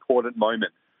such an important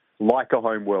moment like a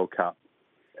Home World Cup.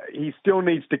 He still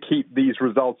needs to keep these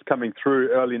results coming through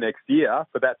early next year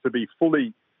for that to be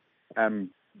fully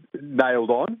nailed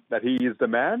on, that he is the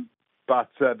man. But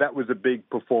that was a big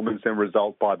performance and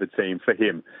result by the team for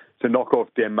him to knock off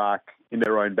Denmark in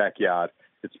their own backyard.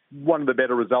 It's one of the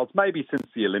better results, maybe since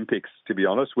the Olympics, to be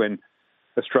honest, when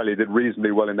Australia did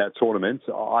reasonably well in that tournament.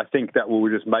 I think that will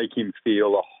just make him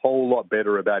feel a whole lot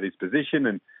better about his position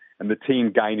and the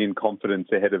team gain in confidence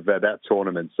ahead of that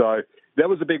tournament. So that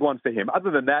was a big one for him. Other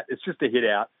than that, it's just a hit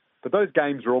out. But those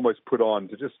games were almost put on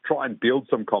to just try and build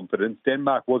some confidence.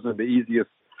 Denmark wasn't the easiest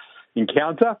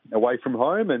encounter away from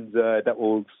home, and that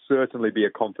will certainly be a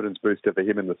confidence booster for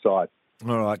him in the side.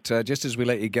 All right, just as we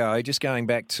let you go, just going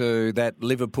back to that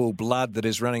Liverpool blood that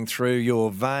is running through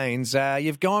your veins,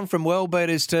 you've gone from world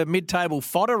beaters to mid-table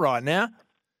fodder right now.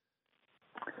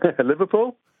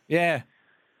 Liverpool? Yeah.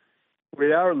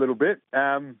 We are a little bit.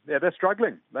 They're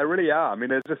struggling. They really are. I mean,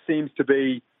 there just seems to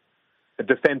be a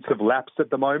defensive lapse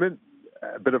at the moment,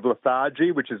 a bit of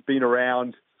lethargy, which has been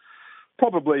around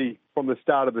probably from the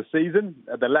start of the season.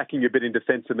 They're lacking a bit in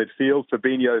defensive midfield.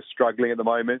 Fabinho's struggling at the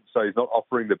moment, so he's not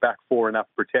offering the back four enough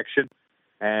protection,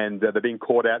 and they're being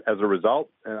caught out as a result.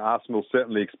 And Arsenal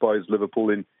certainly exposed Liverpool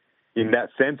in that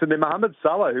sense. And then Mohamed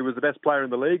Salah, who was the best player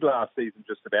in the league last season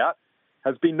just about,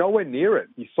 has been nowhere near it.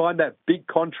 He signed that big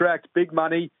contract, big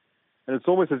money, and it's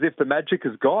almost as if the magic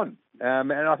is gone.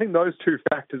 And I think those two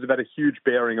factors have had a huge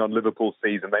bearing on Liverpool's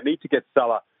season. They need to get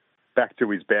Salah back to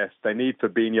his best. They need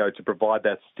Fabinho to provide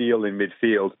that steal in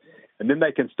midfield, and then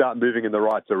they can start moving in the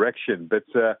right direction. But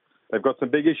they've got some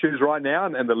big issues right now,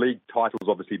 and the league title's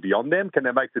obviously beyond them. Can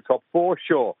they make the top four?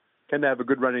 Sure. Can they have a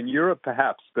good run in Europe?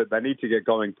 Perhaps, but they need to get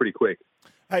going pretty quick.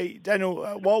 Hey, Daniel,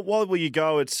 while you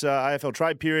go, it's AFL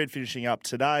trade period finishing up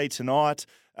tonight.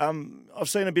 I've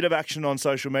seen a bit of action on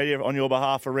social media on your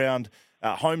behalf around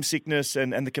homesickness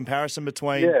and the comparison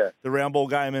between the round ball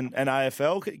game and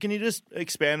AFL. Can you just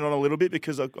expand on it a little bit?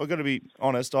 Because I've got to be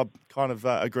honest, I kind of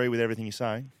agree with everything you're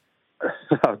saying.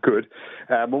 Oh, good.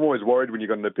 I'm always worried when you've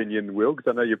got an opinion, Will, because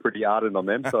I know you're pretty ardent on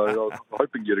them, so I was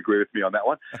hoping you'd agree with me on that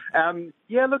one.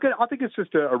 Look, I think it's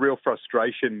just a real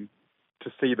frustration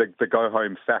to see the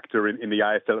go-home factor in the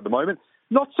AFL at the moment.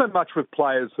 Not so much with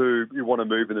players who want to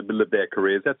move in the middle of their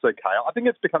careers. That's okay. I think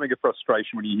it's becoming a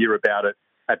frustration when you hear about it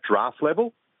at draft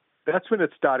level. That's when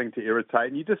it's starting to irritate,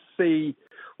 and you just see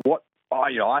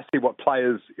I see what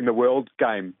players in the world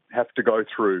game have to go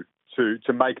through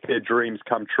to make their dreams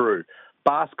come true.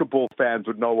 Basketball fans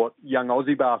would know what young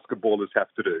Aussie basketballers have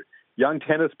to do. Young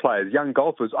tennis players, young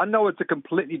golfers. I know it's a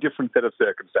completely different set of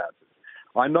circumstances.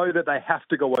 I know that they have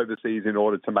to go overseas in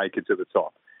order to make it to the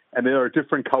top, and there are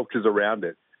different cultures around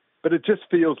it. But it just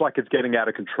feels like it's getting out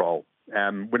of control.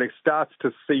 When it starts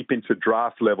to seep into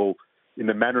draft level in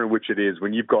the manner in which it is,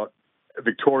 when you've got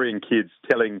Victorian kids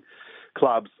telling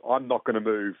clubs, I'm not going to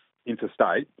move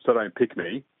interstate, so don't pick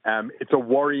me. It's a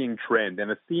worrying trend,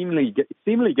 and it's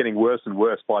seemingly getting worse and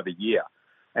worse by the year.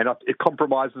 And it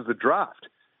compromises the draft.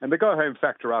 And the go-home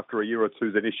factor after a year or two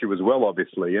is an issue as well,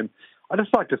 obviously. And I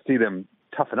just like to see them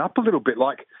toughen up a little bit.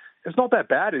 Like, it's not that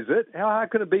bad, is it? How hard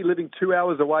can it be living 2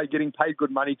 hours away, getting paid good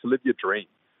money to live your dream?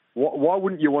 Why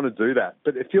wouldn't you want to do that?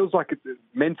 But it feels like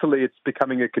mentally it's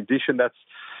becoming a condition that's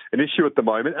an issue at the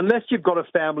moment, unless you've got a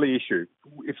family issue.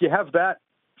 If you have that,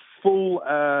 full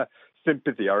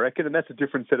sympathy, I reckon, and that's a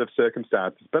different set of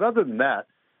circumstances. But other than that,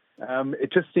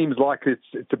 It just seems like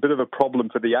it's a bit of a problem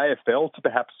for the AFL to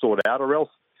perhaps sort out, or else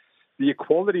the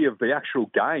equality of the actual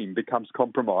game becomes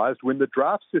compromised when the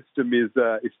draft system is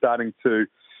starting to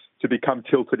become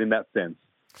tilted in that sense.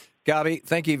 Garby,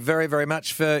 thank you very, very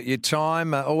much for your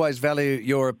time. Always value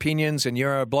your opinions, and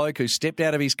you're a bloke who stepped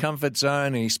out of his comfort zone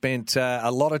and he spent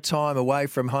a lot of time away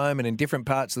from home and in different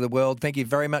parts of the world. Thank you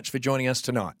very much for joining us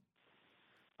tonight.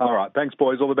 All right. Thanks,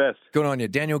 boys. All the best. Good on you.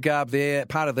 Daniel Garb there,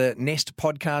 part of the Nest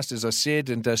podcast, as I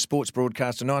said, and sports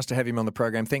broadcaster. Nice to have him on the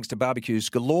program. Thanks to Barbecues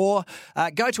Galore.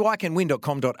 Go to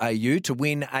iCanWin.com.au to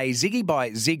win a Ziggy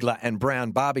by Ziegler and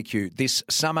Brown barbecue this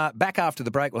summer. Back after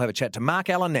the break, we'll have a chat to Mark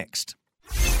Allen next.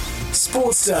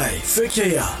 Sports Day for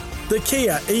Kia. The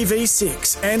Kia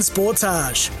EV6 and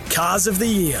Sportage. Cars of the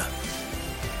Year.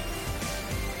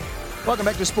 Welcome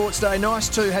back to Sports Day. Nice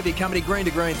to have your company, Green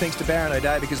to Green, thanks to Barron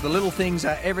O'Day, because the little things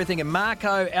are everything. And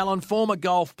Marco Allen, former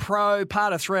golf pro,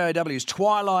 part of 3OW's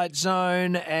Twilight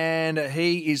Zone, and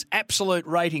he is absolute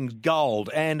ratings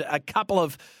gold. And a couple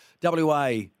of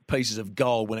WA pieces of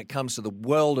gold when it comes to the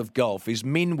world of golf is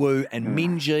Min Woo and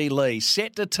Minjee Lee,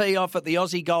 set to tee off at the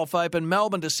Aussie Golf Open,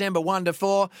 Melbourne, December 1 to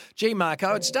 4. Gee,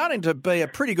 Marco, it's starting to be a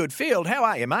pretty good field. How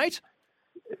are you, mate?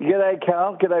 G'day,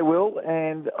 Carl. G'day, Will.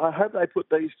 And I hope they put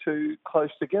these two close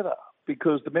together,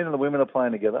 because the men and the women are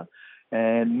playing together.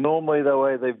 And normally the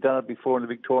way they've done it before in the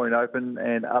Victorian Open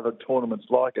and other tournaments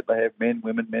like it, they have men,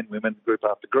 women, group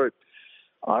after group.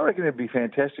 I reckon it'd be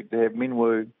fantastic to have Min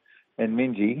Woo and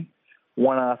Minjee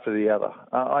one after the other.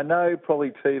 I know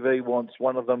probably TV wants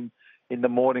one of them in the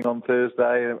morning on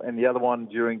Thursday and the other one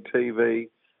during TV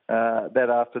that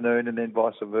afternoon, and then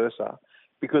vice versa,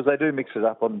 because they do mix it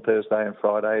up on Thursday and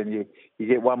Friday, and you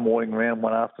get one morning round,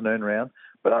 one afternoon round.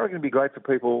 But I reckon it'd be great for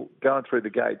people going through the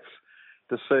gates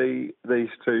to see these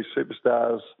two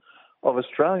superstars of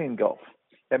Australian golf.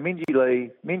 And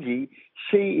Minjee,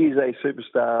 she is a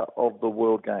superstar of the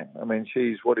world game. I mean,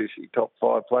 what is she, top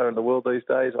 5 player in the world these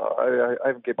days? I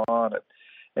haven't kept my eye on it.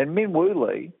 And Min Woo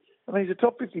Lee, I mean, he's a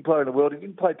top 50 player in the world. He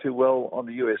didn't play too well on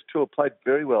the US Tour, played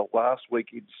very well last week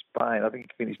in Spain. I think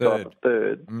he finished off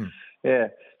third. Yeah.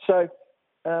 So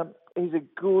he's a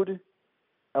good,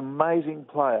 amazing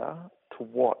player to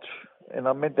watch. And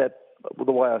I meant that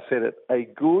the way I said it, a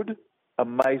good,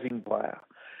 amazing player,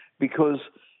 because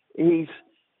he's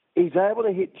able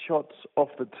to hit shots off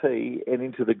the tee and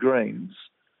into the greens.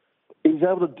 He's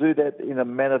able to do that in a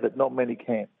manner that not many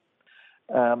can.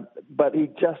 But he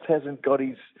just hasn't got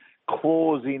his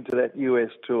claws into that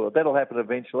US Tour. That'll happen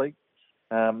eventually.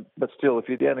 But still, if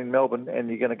you're down in Melbourne and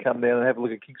you're going to come down and have a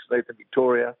look at Kingston Heath and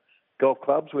Victoria golf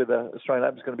clubs where the Australian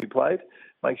Open is going to be played,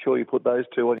 make sure you put those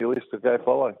two on your list to go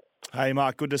follow. Hey,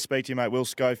 Mark, good to speak to you, mate. Will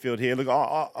Schofield here. Look,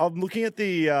 I'm looking at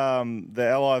the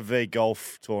LIV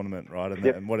golf tournament, right,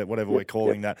 and whatever we're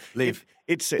calling that. Live.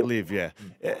 It's Live, yeah.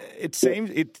 It seems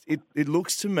it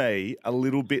looks to me a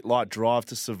little bit like Drive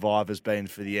to Survive has been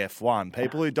for the F1.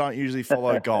 People who don't usually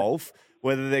follow golf,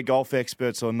 whether they're golf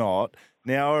experts or not,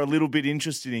 now are a little bit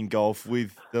interested in golf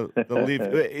with the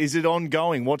Live. Is it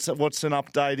ongoing? What's an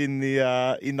update in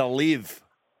the Live?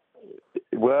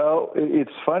 Well,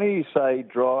 it's funny you say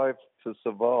Drive to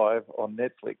Survive on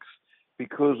Netflix,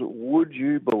 because would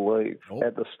you believe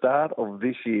at the start of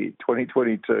this year,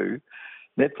 2022,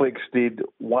 Netflix did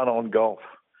one on golf.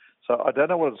 So I don't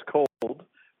know what it's called,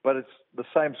 but it's the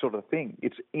same sort of thing.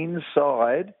 It's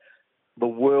inside the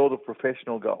world of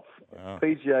professional golf. Wow.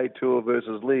 PGA Tour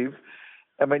versus Live.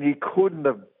 I mean, you couldn't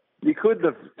have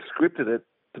scripted it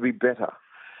to be better.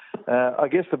 I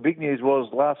guess the big news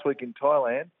was last week in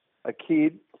Thailand, a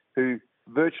kid who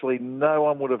virtually no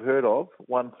one would have heard of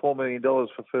won $4 million for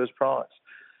first prize.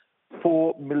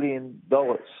 $4 million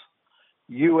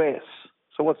US.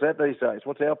 So what's that these days?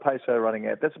 What's our peso running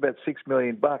at? That's about $6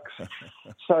 million.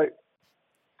 So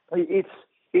it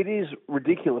is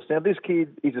ridiculous. Now, this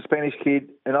kid is a Spanish kid,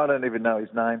 and I don't even know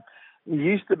his name. He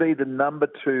used to be the number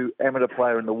 2 amateur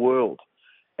player in the world.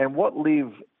 And what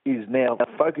Liv is now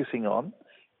focusing on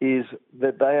is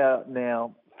that they are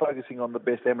now focusing on the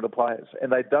best amateur players,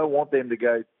 and they don't want them to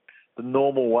go the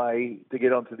normal way to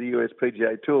get onto the US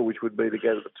PGA Tour, which would be to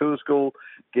go to the tour school,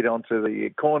 get onto the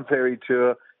Corn Ferry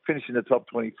Tour, finish in the top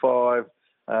 25,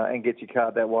 and get your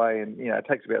card that way. And, it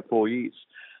takes about 4 years.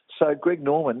 So Greg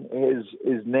Norman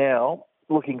is now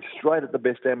looking straight at the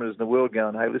best amateurs in the world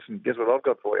going, hey, listen, guess what I've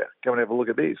got for you? Come and have a look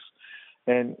at this.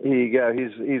 And here you go.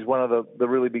 He's one of the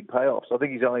really big payoffs. I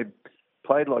think he's only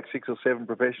played like 6 or 7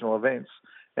 professional events,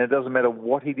 and it doesn't matter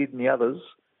what he did in the others.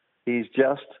 He's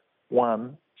just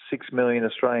won $6 million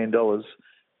Australian dollars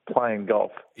playing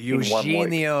golf in 1 week.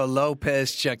 Eugenio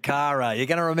Lopez Chacarra. You're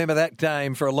going to remember that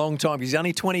name for a long time because he's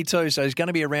only 22, so he's going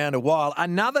to be around a while.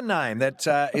 Another name that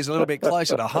is a little bit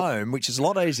closer to home, which is a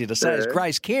lot easier to say, is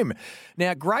Grace Kim.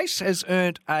 Now, Grace has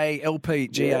earned a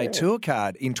LPGA Tour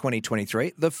card in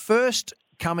 2023, the first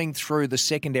coming through the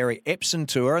secondary Epson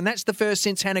Tour, and that's the first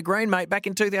since Hannah Green, mate, back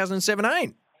in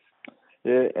 2017.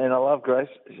 Yeah, and I love Grace.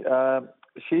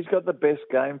 She's got the best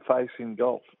game face in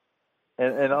golf.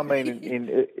 And I mean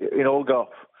in all golf.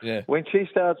 Yeah. When she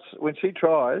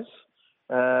tries,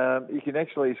 you can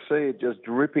actually see it just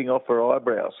dripping off her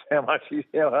eyebrows. How hard she's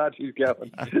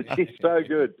going. She's so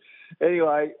good.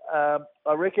 Anyway,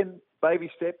 I reckon baby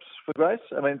steps for Grace.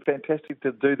 I mean, fantastic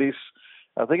to do this.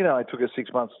 I think it only took her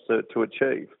 6 months to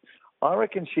achieve. I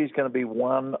reckon she's going to be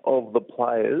one of the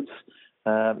players.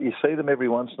 You see them every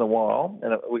once in a while,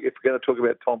 and if we're going to talk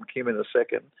about Tom Kim in a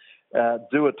second,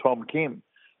 do a Tom Kim.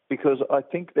 Because I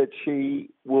think that she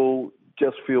will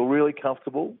just feel really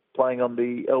comfortable playing on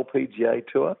the LPGA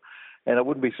Tour, and I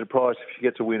wouldn't be surprised if she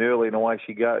gets a win early and away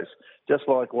she goes, just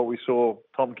like what we saw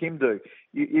Tom Kim do.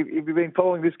 If you've been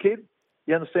following this kid,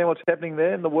 you understand what's happening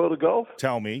there in the world of golf?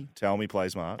 Tell me,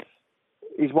 please, Mark.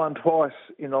 He's won twice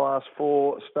in the last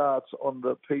 4 starts on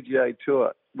the PGA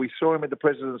Tour. We saw him at the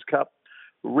President's Cup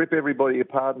rip everybody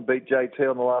apart and beat JT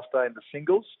on the last day in the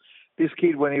singles. This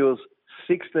kid, when he was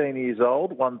 16 years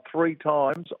old, won 3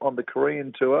 times on the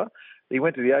Korean Tour. He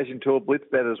went to the Asian Tour,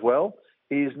 blitzed that as well.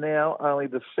 He is now only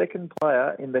the second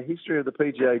player in the history of the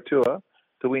PGA Tour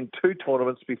to win 2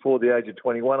 tournaments before the age of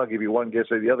 21. I'll give you one guess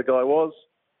who the other guy was.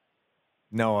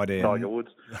 No idea. Tiger Woods.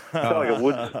 Tiger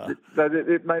Woods.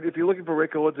 Mate, if you're looking for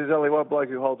records, there's only one bloke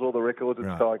who holds all the records.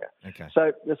 It's Tiger. Okay.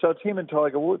 So it's him and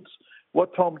Tiger Woods.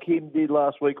 What Tom Kim did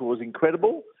last week was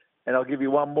incredible, and I'll give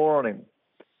you one more on him.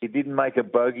 He didn't make a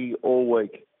bogey all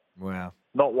week. Wow.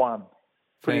 Not one.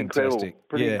 Pretty Fantastic.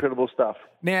 incredible stuff.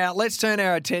 Now, let's turn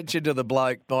our attention to the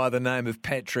bloke by the name of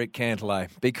Patrick Cantlay,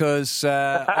 because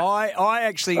I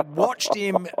actually watched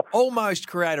him almost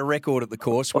create a record at the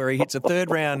course where he hits a third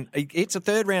round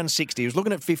 60. He was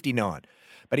looking at 59,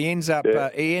 but he ends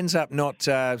up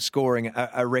not scoring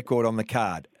a record on the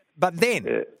card. But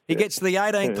then he gets to the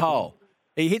 18th hole.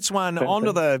 He hits one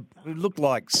onto looked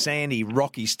like sandy,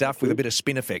 rocky stuff with a bit of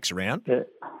spin effects around. Yeah.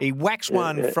 He whacks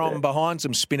one from behind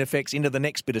some spin effects into the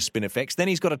next bit of spin effects. Then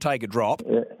he's got to take a drop.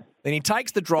 Yeah. Then he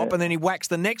takes the drop and then he whacks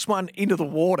the next one into the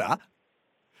water.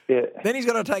 Yeah. Then he's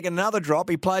got to take another drop.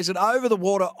 He plays it over the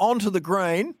water onto the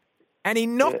green and he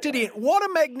knocked it in. What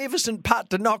a magnificent putt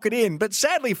to knock it in. But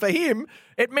sadly for him,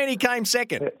 it meant he came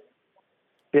second.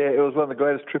 Yeah, it was one of the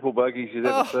greatest triple bogeys you'd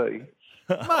ever see.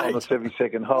 On the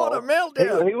 72nd hole. What a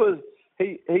meltdown.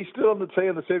 He stood on the tee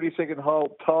on the 72nd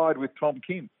hole tied with Tom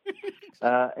Kim.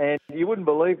 And you wouldn't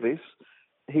believe this.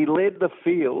 He led the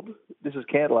field. This is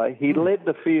Cantlay. He led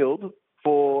the field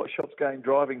for shots gained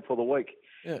driving for the week.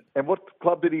 Yeah. And what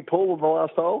club did he pull in the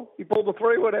last hole? He pulled the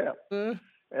 3-wood out.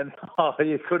 And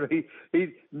you couldn't.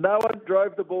 No one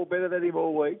drove the ball better than him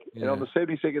all week. Yeah. And on the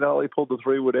 72nd hole, he pulled the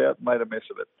 3-wood out and made a mess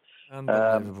of it.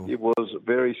 Unbelievable. It was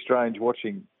very strange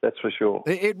watching, that's for sure.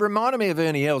 It reminded me of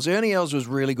Ernie Els. Ernie Els was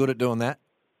really good at doing that.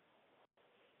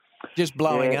 Just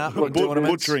blowing up.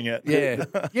 Butchering it. Yeah.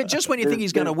 Yeah, just when you think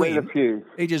he's going to win,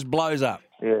 he just blows up.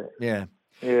 Yeah. Yeah.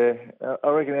 Yeah. I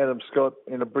reckon Adam Scott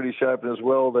in the British Open as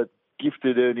well that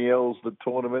gifted Ernie Els the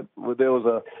tournament. There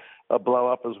was a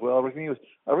blow-up as well. I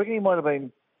reckon he might have been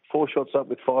 4 shots up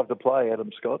with 5 to play,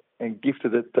 Adam Scott, and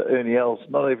gifted it to Ernie Els,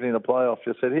 not even in a playoff.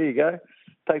 Just said, here you go.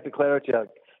 Take the claret jug.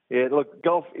 Yeah, look,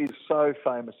 golf is so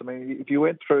famous. I mean, if you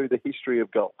went through the history of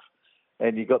golf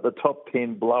and you got the top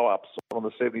 10 blow-ups on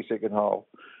the 72nd hole,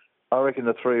 I reckon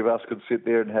the 3 of us could sit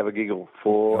there and have a giggle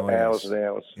for hours and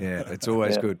hours. Yeah, it's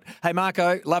always good. Hey,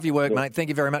 Marco, love your work, mate. Thank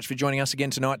you very much for joining us again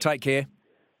tonight. Take care.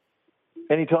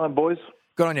 Anytime, boys.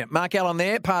 Good on you. Mark Allen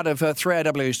there, part of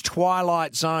 3AW's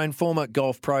Twilight Zone, former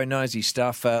golf pro, knows his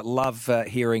stuff. Love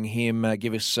hearing him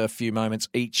give us a few moments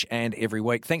each and every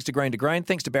week. Thanks to Green to Grain.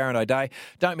 Thanks to Barron O'Day.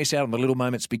 Don't miss out on the little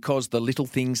moments because the little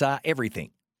things are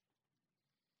everything.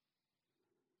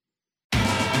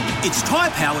 It's Tyre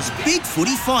Power's Big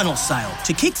Footy Final Sale.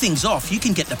 To kick things off, you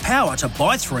can get the power to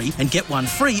buy 3 and get 1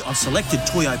 free on selected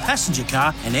Toyo passenger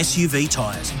car and SUV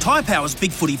tyres. Tyre Power's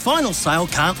Big Footy Final Sale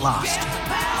can't last.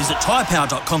 Visit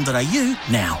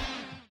tyrepower.com.au now.